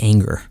address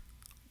anger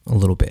a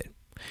little bit,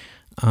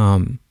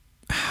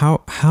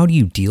 how do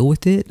you deal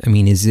with it? I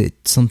mean, is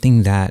it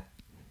something that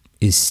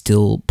is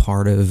still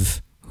part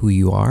of who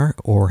you are,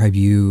 or have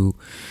you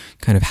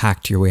kind of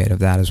hacked your way out of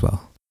that as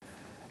well?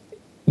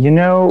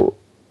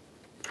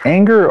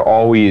 Anger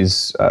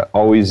always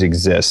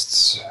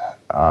exists.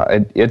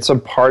 It's a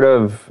part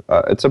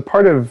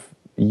of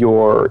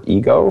your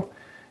ego,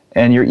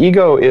 and your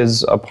ego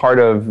is a part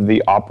of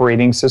the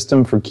operating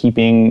system for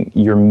keeping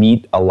your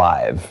meat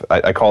alive.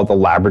 I call it the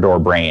Labrador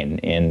brain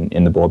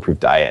in the Bulletproof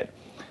Diet.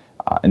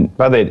 And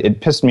by the way, it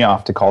pissed me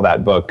off to call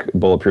that book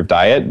Bulletproof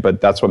Diet, but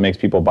that's what makes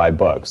people buy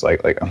books.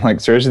 I'm like,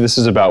 seriously, this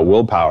is about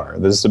willpower.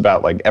 This is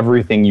about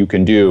everything you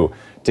can do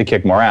to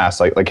kick more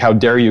ass. Like how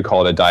dare you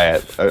call it a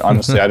diet?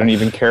 Honestly, I don't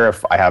even care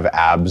if I have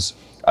abs.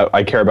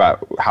 I care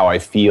about how I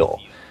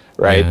feel,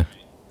 right?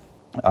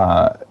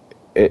 Yeah.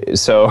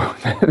 So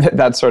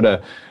that sort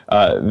of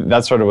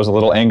was a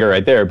little anger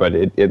right there, but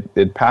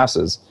it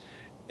passes.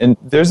 And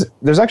there's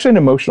actually an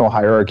emotional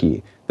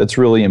hierarchy that's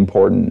really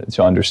important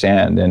to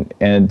understand.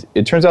 And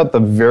it turns out the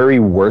very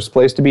worst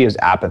place to be is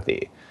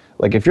apathy.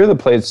 Like, if you're the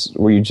place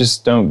where you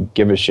just don't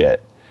give a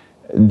shit,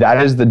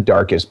 that is the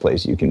darkest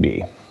place you can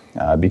be,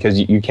 because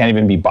you can't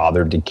even be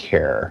bothered to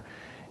care.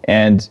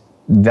 And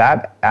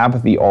that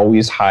apathy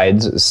always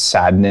hides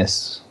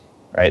sadness,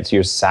 right? So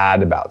you're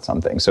sad about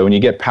something. So when you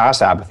get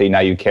past apathy, now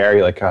you care.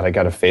 You're like, God, I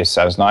got to face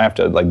sadness. Now I have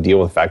to deal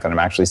with the fact that I'm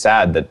actually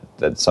sad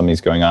that something's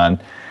going on.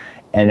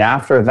 And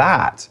after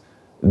that,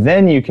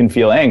 then you can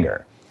feel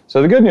anger.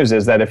 So the good news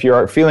is that if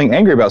you're feeling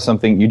angry about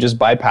something, you just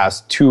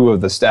bypass 2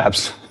 of the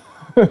steps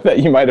that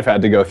you might have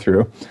had to go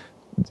through.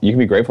 You can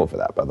be grateful for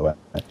that, by the way.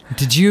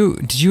 Did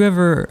you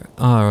ever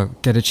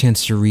get a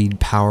chance to read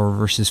Power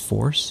versus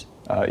Force?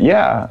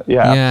 Yeah,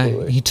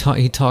 absolutely.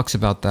 He talks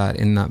about that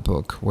in that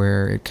book,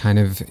 where it kind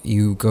of,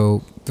 you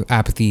go,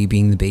 apathy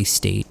being the base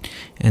state,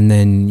 and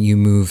then you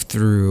move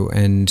through,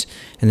 and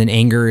then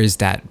anger is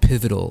that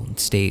pivotal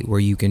state where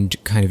you can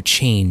kind of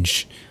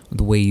change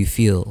the way you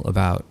feel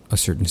about a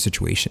certain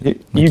situation.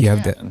 You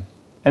have that.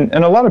 And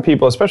a lot of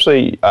people,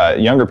 especially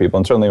younger people,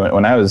 and certainly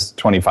when I was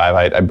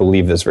 25, I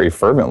believe this very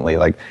fervently.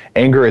 Like,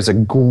 anger is a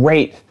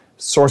great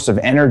source of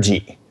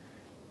energy,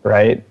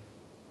 right?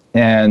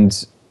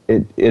 And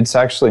it's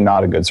actually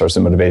not a good source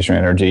of motivation or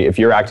energy. If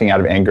you're acting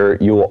out of anger,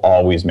 you will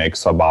always make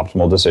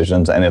suboptimal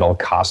decisions, and it'll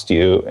cost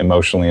you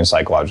emotionally and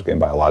psychologically and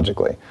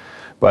biologically.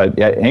 But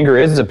yeah, anger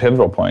is a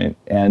pivotal point.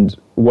 And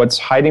what's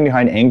hiding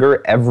behind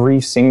anger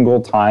every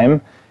single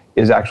time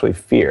is actually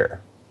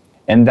fear.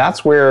 And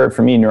that's where,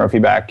 for me,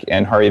 neurofeedback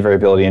and heart rate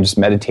variability and just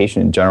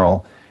meditation in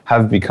general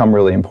have become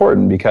really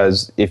important,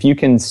 because if you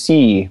can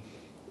see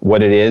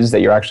what it is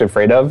that you're actually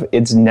afraid of,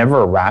 it's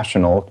never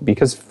rational,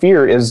 because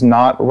fear is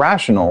not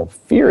rational.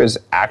 Fear is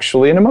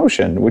actually an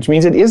emotion, which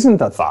means it isn't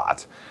a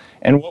thought.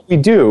 And what we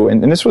do,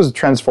 and this was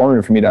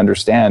transformative for me to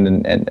understand,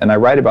 and I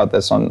write about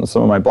this on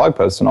some of my blog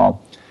posts and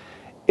all,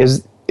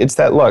 is it's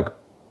that, look,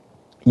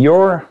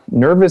 your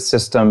nervous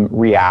system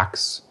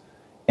reacts,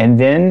 and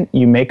then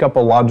you make up a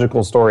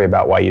logical story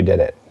about why you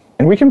did it.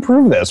 And we can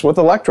prove this with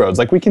electrodes.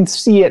 Like, we can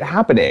see it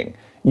happening.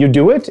 You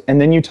do it,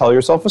 and then you tell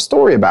yourself a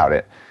story about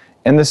it.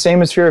 And the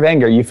same is fear of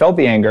anger. You felt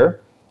the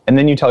anger, and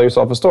then you tell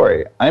yourself a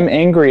story. I'm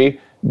angry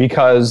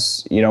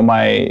because,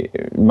 my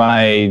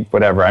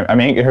whatever. I'm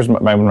angry. Here's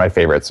one of my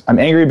favorites. I'm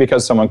angry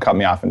because someone cut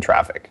me off in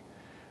traffic.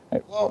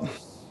 Right? Well,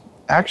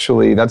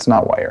 actually, that's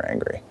not why you're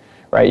angry,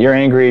 right? You're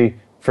angry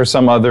for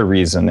some other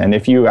reason. And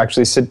if you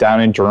actually sit down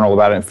and journal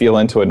about it and feel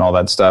into it and all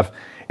that stuff,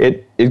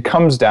 it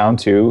comes down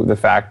to the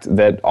fact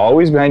that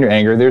always behind your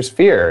anger, there's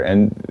fear.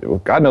 And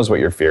God knows what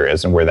your fear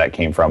is and where that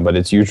came from, but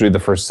it's usually the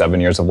first 7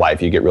 years of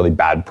life. You get really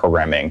bad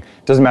programming.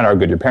 It doesn't matter how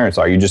good your parents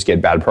are, you just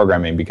get bad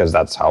programming because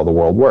that's how the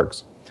world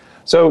works.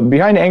 So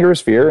behind anger is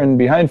fear, and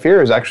behind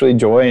fear is actually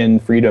joy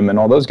and freedom and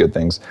all those good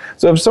things.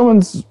 So if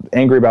someone's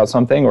angry about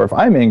something, or if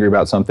I'm angry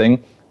about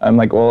something, I'm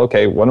like, well,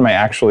 okay, what am I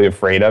actually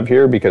afraid of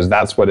here? Because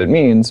that's what it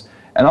means.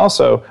 And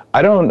also,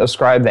 I don't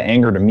ascribe the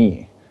anger to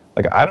me.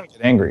 Like, I don't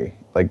get angry.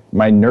 Like,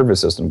 my nervous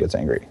system gets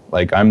angry.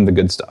 Like, I'm the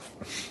good stuff.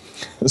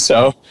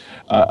 So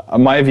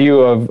my view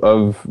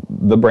of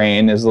the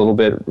brain is a little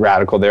bit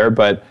radical there,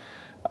 but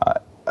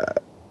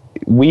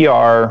we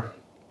are...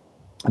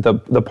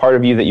 The part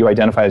of you that you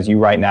identify as you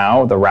right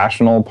now, the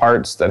rational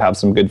parts that have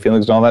some good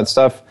feelings and all that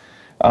stuff,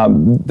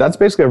 that's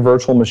basically a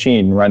virtual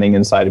machine running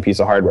inside a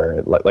piece of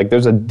hardware. Like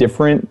there's a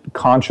different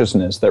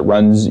consciousness that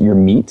runs your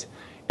meat,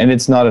 and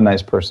it's not a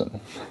nice person.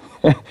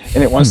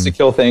 And it wants to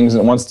kill things,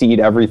 and it wants to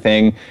eat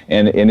everything,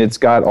 and it's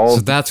got all...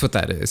 So that's what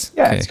that is.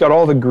 Yeah, okay. It's got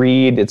all the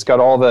greed, it's got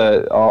all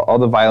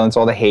the violence,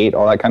 all the hate,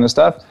 all that kind of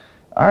stuff.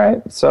 All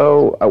right,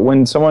 so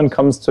when someone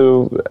comes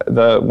to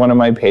one of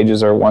my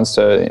pages or wants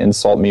to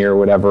insult me or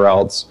whatever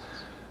else,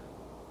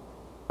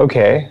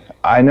 okay,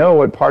 I know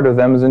what part of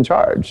them is in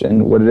charge,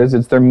 and what it is,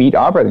 it's their meat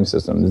operating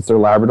system, it's their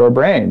Labrador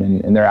brain,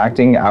 and they're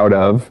acting out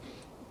of,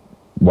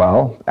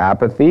 well,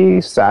 apathy,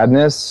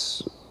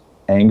 sadness,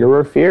 anger,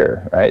 or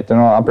fear, right? They're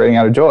not operating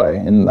out of joy,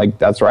 and like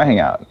that's where I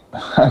hang out.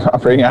 I'm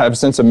operating out of a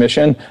sense of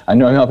mission. I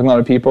know I'm helping a lot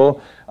of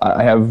people.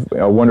 I have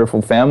a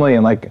wonderful family,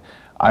 and like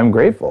I'm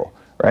grateful.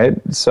 Right,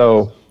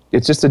 so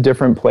it's just a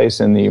different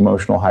place in the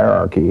emotional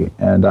hierarchy,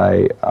 and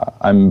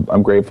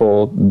I'm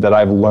grateful that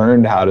I've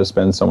learned how to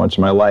spend so much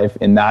of my life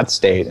in that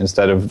state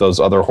instead of those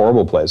other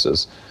horrible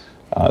places.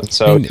 Of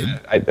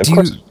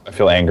course, I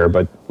feel anger,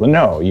 but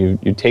no, you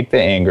take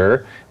the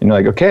anger and you're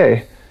like,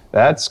 okay,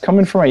 that's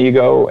coming from my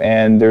ego,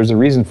 and there's a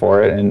reason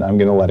for it, and I'm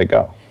going to let it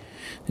go.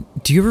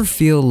 Do you ever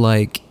feel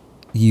like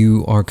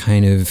you are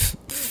kind of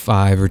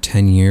 5 or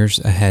 10 years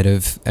ahead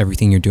of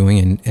everything you're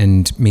doing,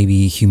 and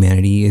maybe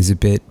humanity is a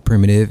bit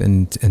primitive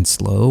and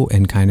slow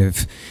and kind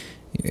of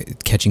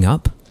catching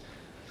up?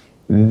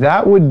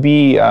 That would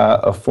be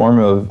a form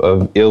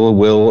of ill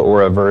will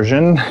or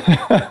aversion.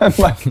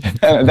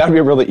 That would be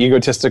a really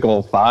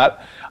egotistical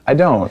thought. I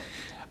don't.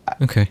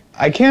 Okay.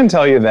 I can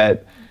tell you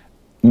that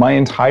my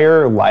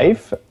entire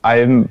life,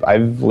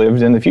 I've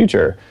lived in the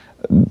future.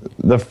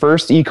 The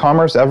first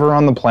e-commerce ever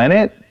on the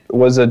planet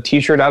was a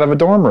t-shirt out of a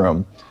dorm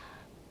room.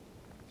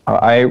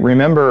 I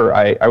remember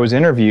I was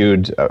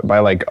interviewed by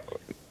like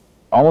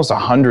almost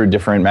 100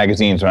 different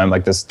magazines when I'm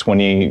like this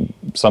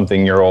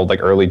 20-something-year-old, like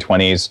early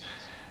 20s,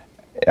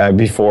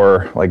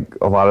 before like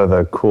a lot of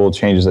the cool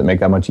changes that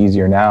make that much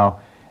easier now.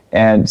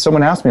 And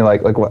someone asked me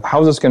like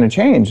how's this going to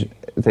change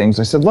things?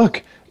 I said,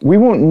 look, we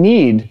won't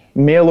need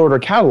mail order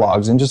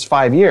catalogs in just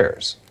 5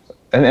 years.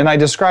 And I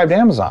described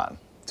Amazon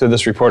to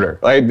this reporter.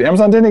 Like,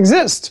 Amazon didn't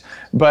exist,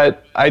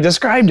 but I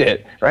described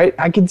it, right?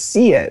 I could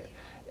see it.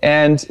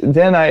 And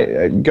then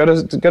I go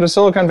to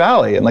Silicon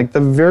Valley, and like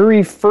the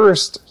very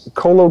first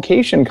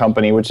co-location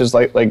company, which is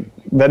like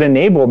that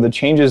enabled the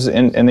changes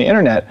in the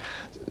internet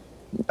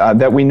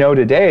that we know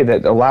today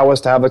that allow us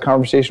to have the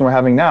conversation we're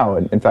having now.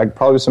 In fact,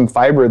 probably some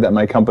fiber that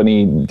my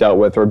company dealt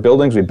with or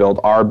buildings we built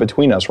are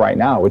between us right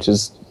now, which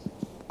is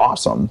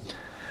awesome.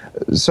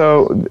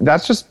 So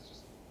that's just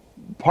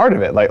part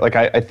of it. Like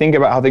I think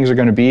about how things are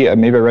going to be.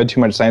 Maybe I read too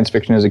much science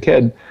fiction as a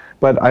kid,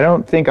 but I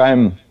don't think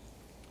I'm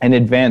an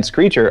advanced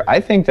creature. I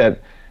think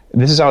that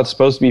this is how it's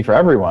supposed to be for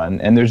everyone,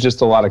 and there's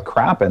just a lot of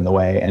crap in the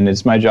way, and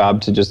it's my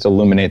job to just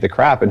illuminate the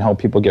crap and help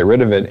people get rid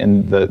of it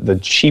in the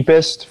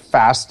cheapest,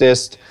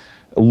 fastest,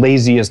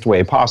 laziest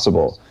way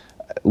possible.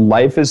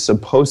 Life is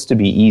supposed to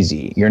be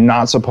easy. You're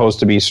not supposed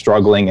to be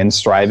struggling and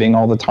striving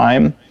all the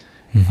time.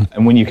 Mm-hmm.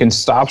 And when you can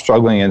stop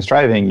struggling and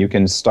striving, you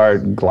can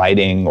start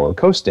gliding or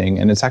coasting,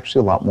 and it's actually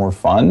a lot more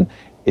fun.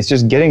 It's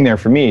just getting there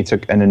for me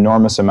took an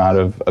enormous amount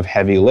of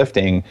heavy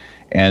lifting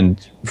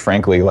and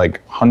frankly,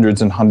 like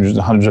hundreds and hundreds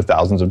and hundreds of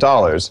thousands of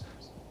dollars.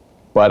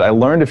 But I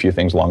learned a few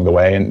things along the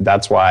way, and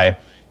that's why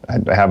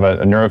I have a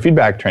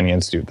neurofeedback training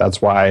institute.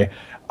 That's why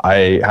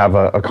I have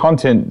a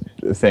content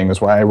thing.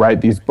 That's why I write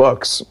these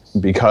books,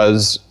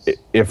 because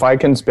if I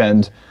can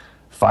spend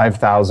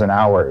 5,000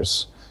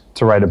 hours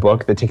to write a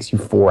book that takes you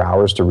 4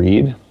 hours to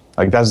read,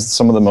 like that's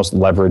some of the most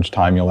leveraged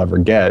time you'll ever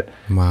get.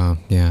 Wow,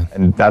 yeah.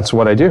 And that's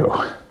what I do.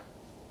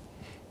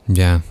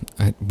 Yeah.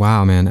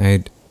 Wow, man.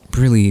 I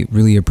really,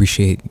 really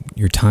appreciate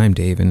your time,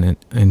 Dave,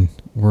 and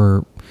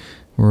we're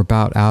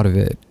about out of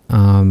it.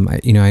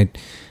 I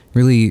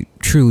really,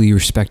 truly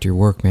respect your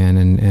work, man,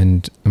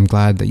 and I'm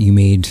glad that you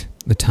made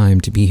the time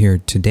to be here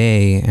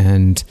today,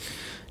 and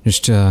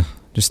just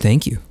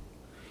thank you.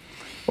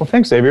 Well,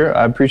 thanks, Xavier.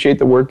 I appreciate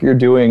the work you're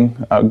doing,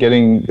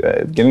 getting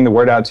the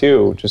word out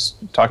too.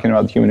 Just talking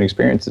about the human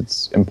experience,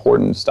 it's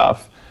important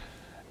stuff,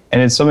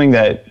 and it's something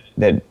that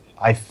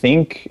I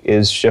think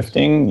is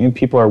shifting.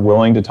 People are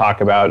willing to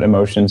talk about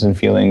emotions and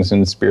feelings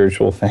and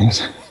spiritual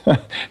things.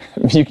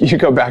 you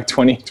go back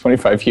 20,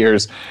 25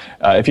 years.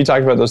 If you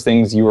talked about those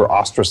things, you were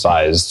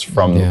ostracized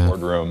from the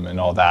boardroom and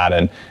all that.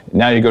 And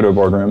now you go to a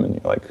boardroom and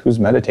you're like, who's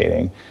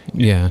meditating?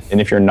 Yeah.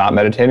 And if you're not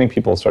meditating,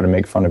 people sort of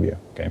make fun of you.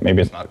 Okay,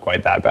 maybe it's not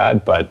quite that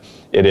bad, but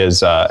it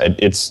is.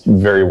 It's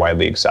very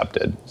widely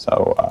accepted.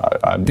 So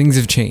things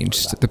have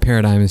changed. The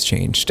paradigm has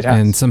changed, Yes.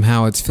 and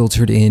somehow it's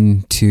filtered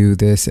into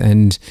this.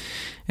 And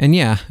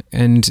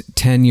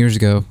 10 years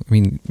ago, I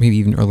mean, maybe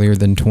even earlier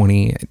than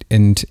 20,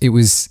 and it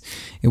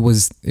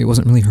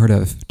wasn't really heard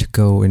of to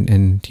go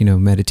and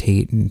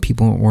meditate, and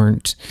people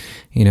weren't,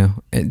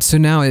 and so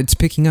now it's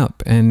picking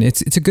up, and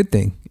it's a good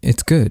thing.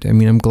 It's good. I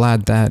mean, I'm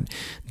glad that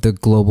the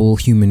global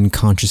human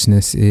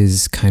consciousness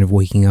is kind of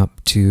waking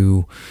up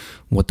to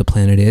what the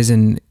planet is.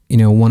 And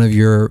one of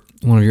your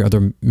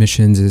other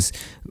missions is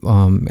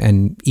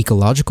an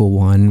ecological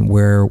one,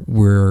 where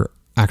we're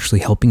actually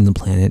helping the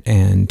planet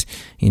and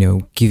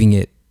giving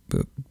it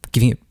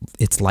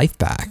its life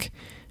back,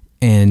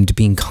 and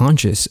being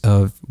conscious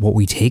of what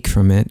we take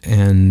from it,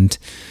 and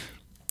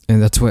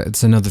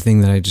it's another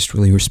thing that I just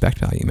really respect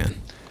about you, man.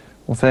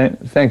 Well,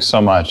 thanks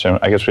so much. I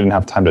guess we didn't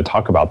have time to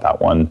talk about that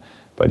one,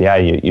 but yeah,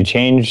 you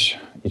change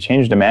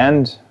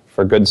demand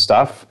for good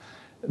stuff.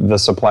 The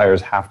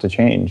suppliers have to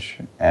change,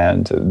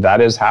 and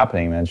that is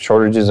happening, man.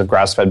 Shortages of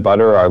grass-fed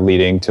butter are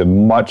leading to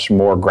much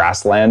more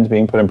grassland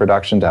being put in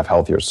production to have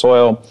healthier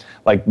soil.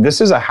 Like, this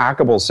is a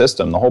hackable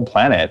system, the whole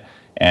planet,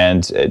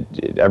 and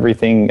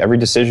every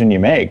decision you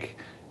make,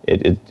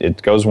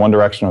 it goes one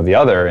direction or the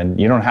other, and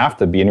you don't have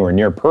to be anywhere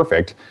near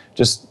perfect.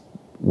 Just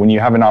when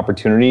you have an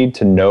opportunity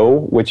to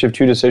know which of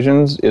two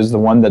decisions is the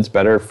one that's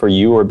better for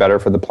you or better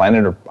for the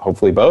planet, or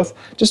hopefully both,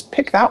 just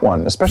pick that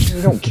one, especially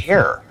if you don't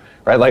care.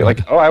 Right,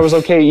 like, I was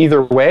okay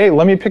either way.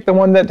 Let me pick the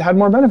one that had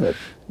more benefit.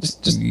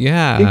 Just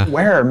pick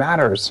where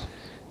matters.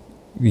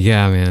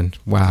 Yeah, man.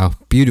 Wow,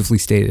 beautifully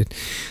stated.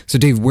 So,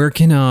 Dave, where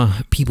can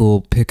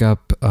people pick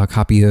up a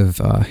copy of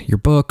your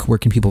book? Where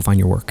can people find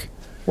your work?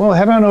 Well,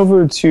 head on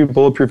over to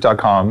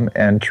bulletproof.com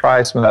and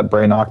try some of that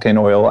brain octane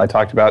oil I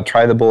talked about.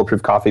 Try the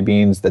bulletproof coffee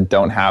beans that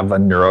don't have a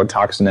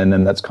neurotoxin in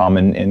them that's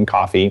common in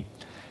coffee,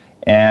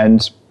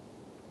 and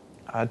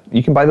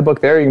you can buy the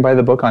book there. You can buy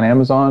the book on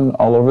Amazon,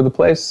 all over the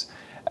place.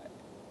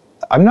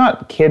 I'm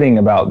not kidding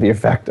about the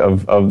effect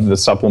of the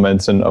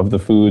supplements and of the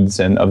foods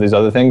and of these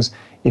other things.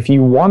 If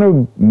you want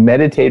to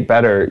meditate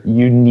better,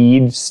 you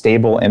need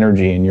stable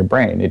energy in your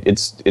brain.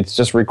 It's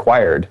just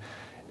required.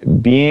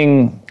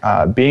 Being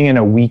in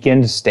a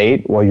weakened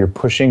state while you're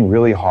pushing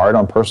really hard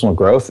on personal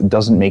growth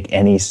doesn't make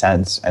any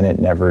sense, and it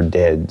never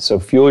did. So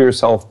fuel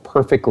yourself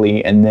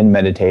perfectly and then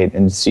meditate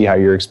and see how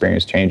your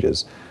experience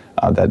changes.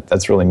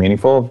 That's really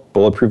meaningful.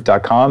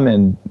 Bulletproof.com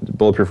and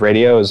Bulletproof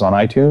Radio is on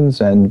iTunes,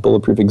 and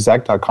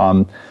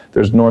bulletproofexec.com.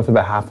 There's north of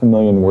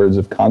 500,000 words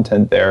of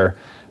content there,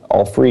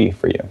 all free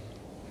for you.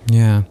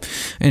 Yeah,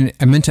 and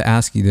I meant to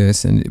ask you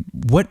this. And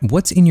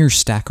what's in your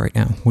stack right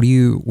now? What are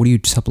you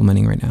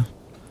supplementing right now?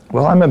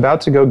 Well, I'm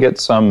about to go get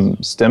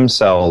some stem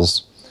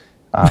cells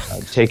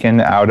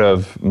taken out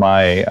of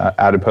my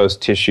adipose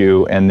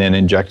tissue and then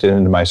injected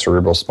into my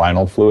cerebral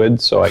spinal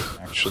fluid, so I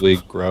can actually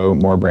grow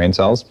more brain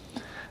cells.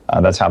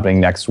 That's happening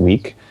next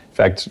week. In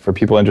fact, for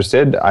people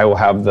interested, I will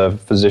have the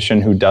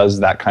physician who does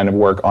that kind of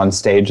work on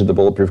stage at the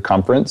Bulletproof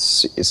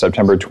Conference,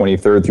 September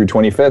 23rd through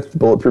 25th,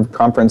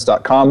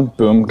 bulletproofconference.com.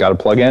 Boom, got a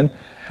plug in.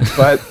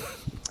 But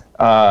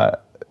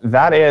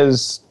that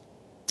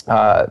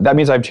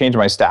means I've changed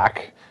my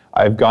stack.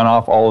 I've gone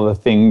off all of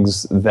the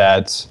things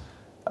that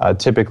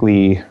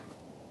typically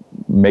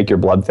make your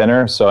blood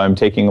thinner. So I'm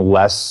taking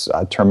less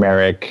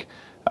turmeric,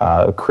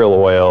 krill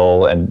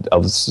oil, and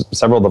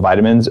several of the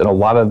vitamins, and a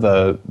lot of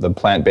the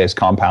plant-based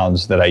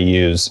compounds that I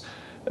use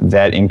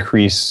that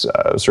increase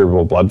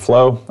cerebral blood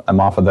flow. I'm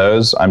off of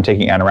those. I'm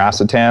taking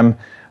aniracetam.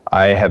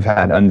 I have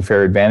had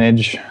Unfair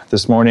Advantage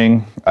this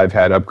morning. I've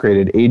had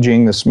Upgraded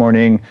Aging this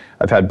morning.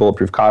 I've had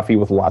Bulletproof Coffee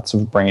with lots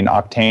of brain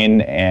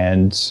octane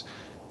and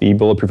the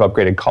Bulletproof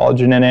Upgraded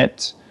Collagen in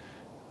it.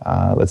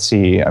 Let's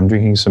see, I'm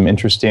drinking some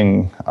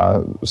interesting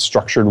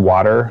structured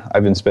water.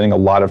 I've been spending a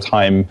lot of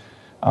time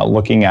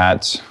looking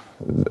at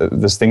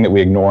this thing that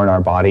we ignore in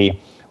our body,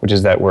 which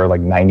is that we're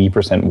like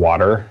 90%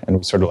 water, and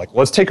we're sort of like,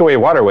 let's take away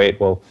water weight.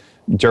 Well,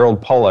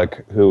 Gerald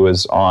Pollack, who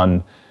was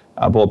on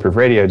Bulletproof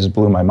Radio, just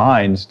blew my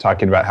mind,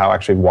 talking about how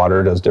actually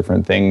water does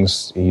different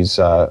things. He's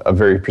a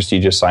very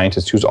prestigious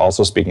scientist who's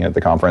also speaking at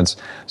the conference.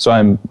 So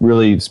I'm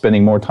really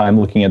spending more time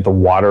looking at the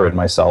water in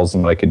my cells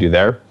than what I could do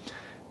there.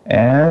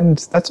 And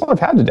that's all I've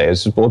had today.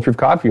 It's just Bulletproof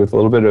coffee with a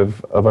little bit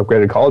of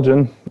upgraded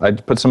collagen. I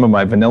put some of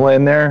my vanilla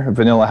in there.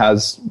 Vanilla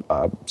has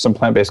some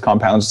plant-based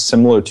compounds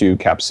similar to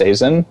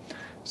capsaicin.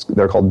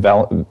 They're called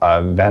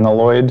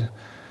vanilloid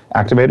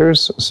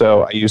activators.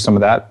 So I use some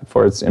of that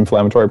for its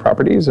inflammatory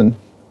properties. And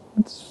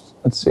let's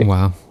see.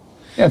 Wow.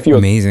 Yeah, a few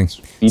amazing.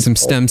 Some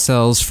stem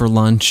cells for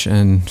lunch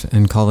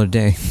and call it a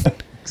day.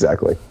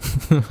 Exactly.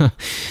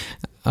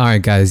 All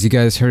right, guys, you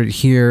guys heard it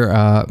here.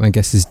 My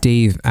guest is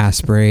Dave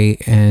Asprey,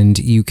 and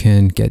you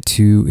can get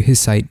to his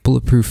site,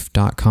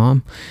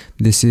 bulletproof.com.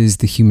 This is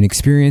The Human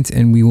Experience,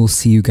 and we will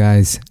see you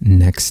guys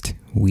next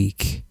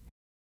week.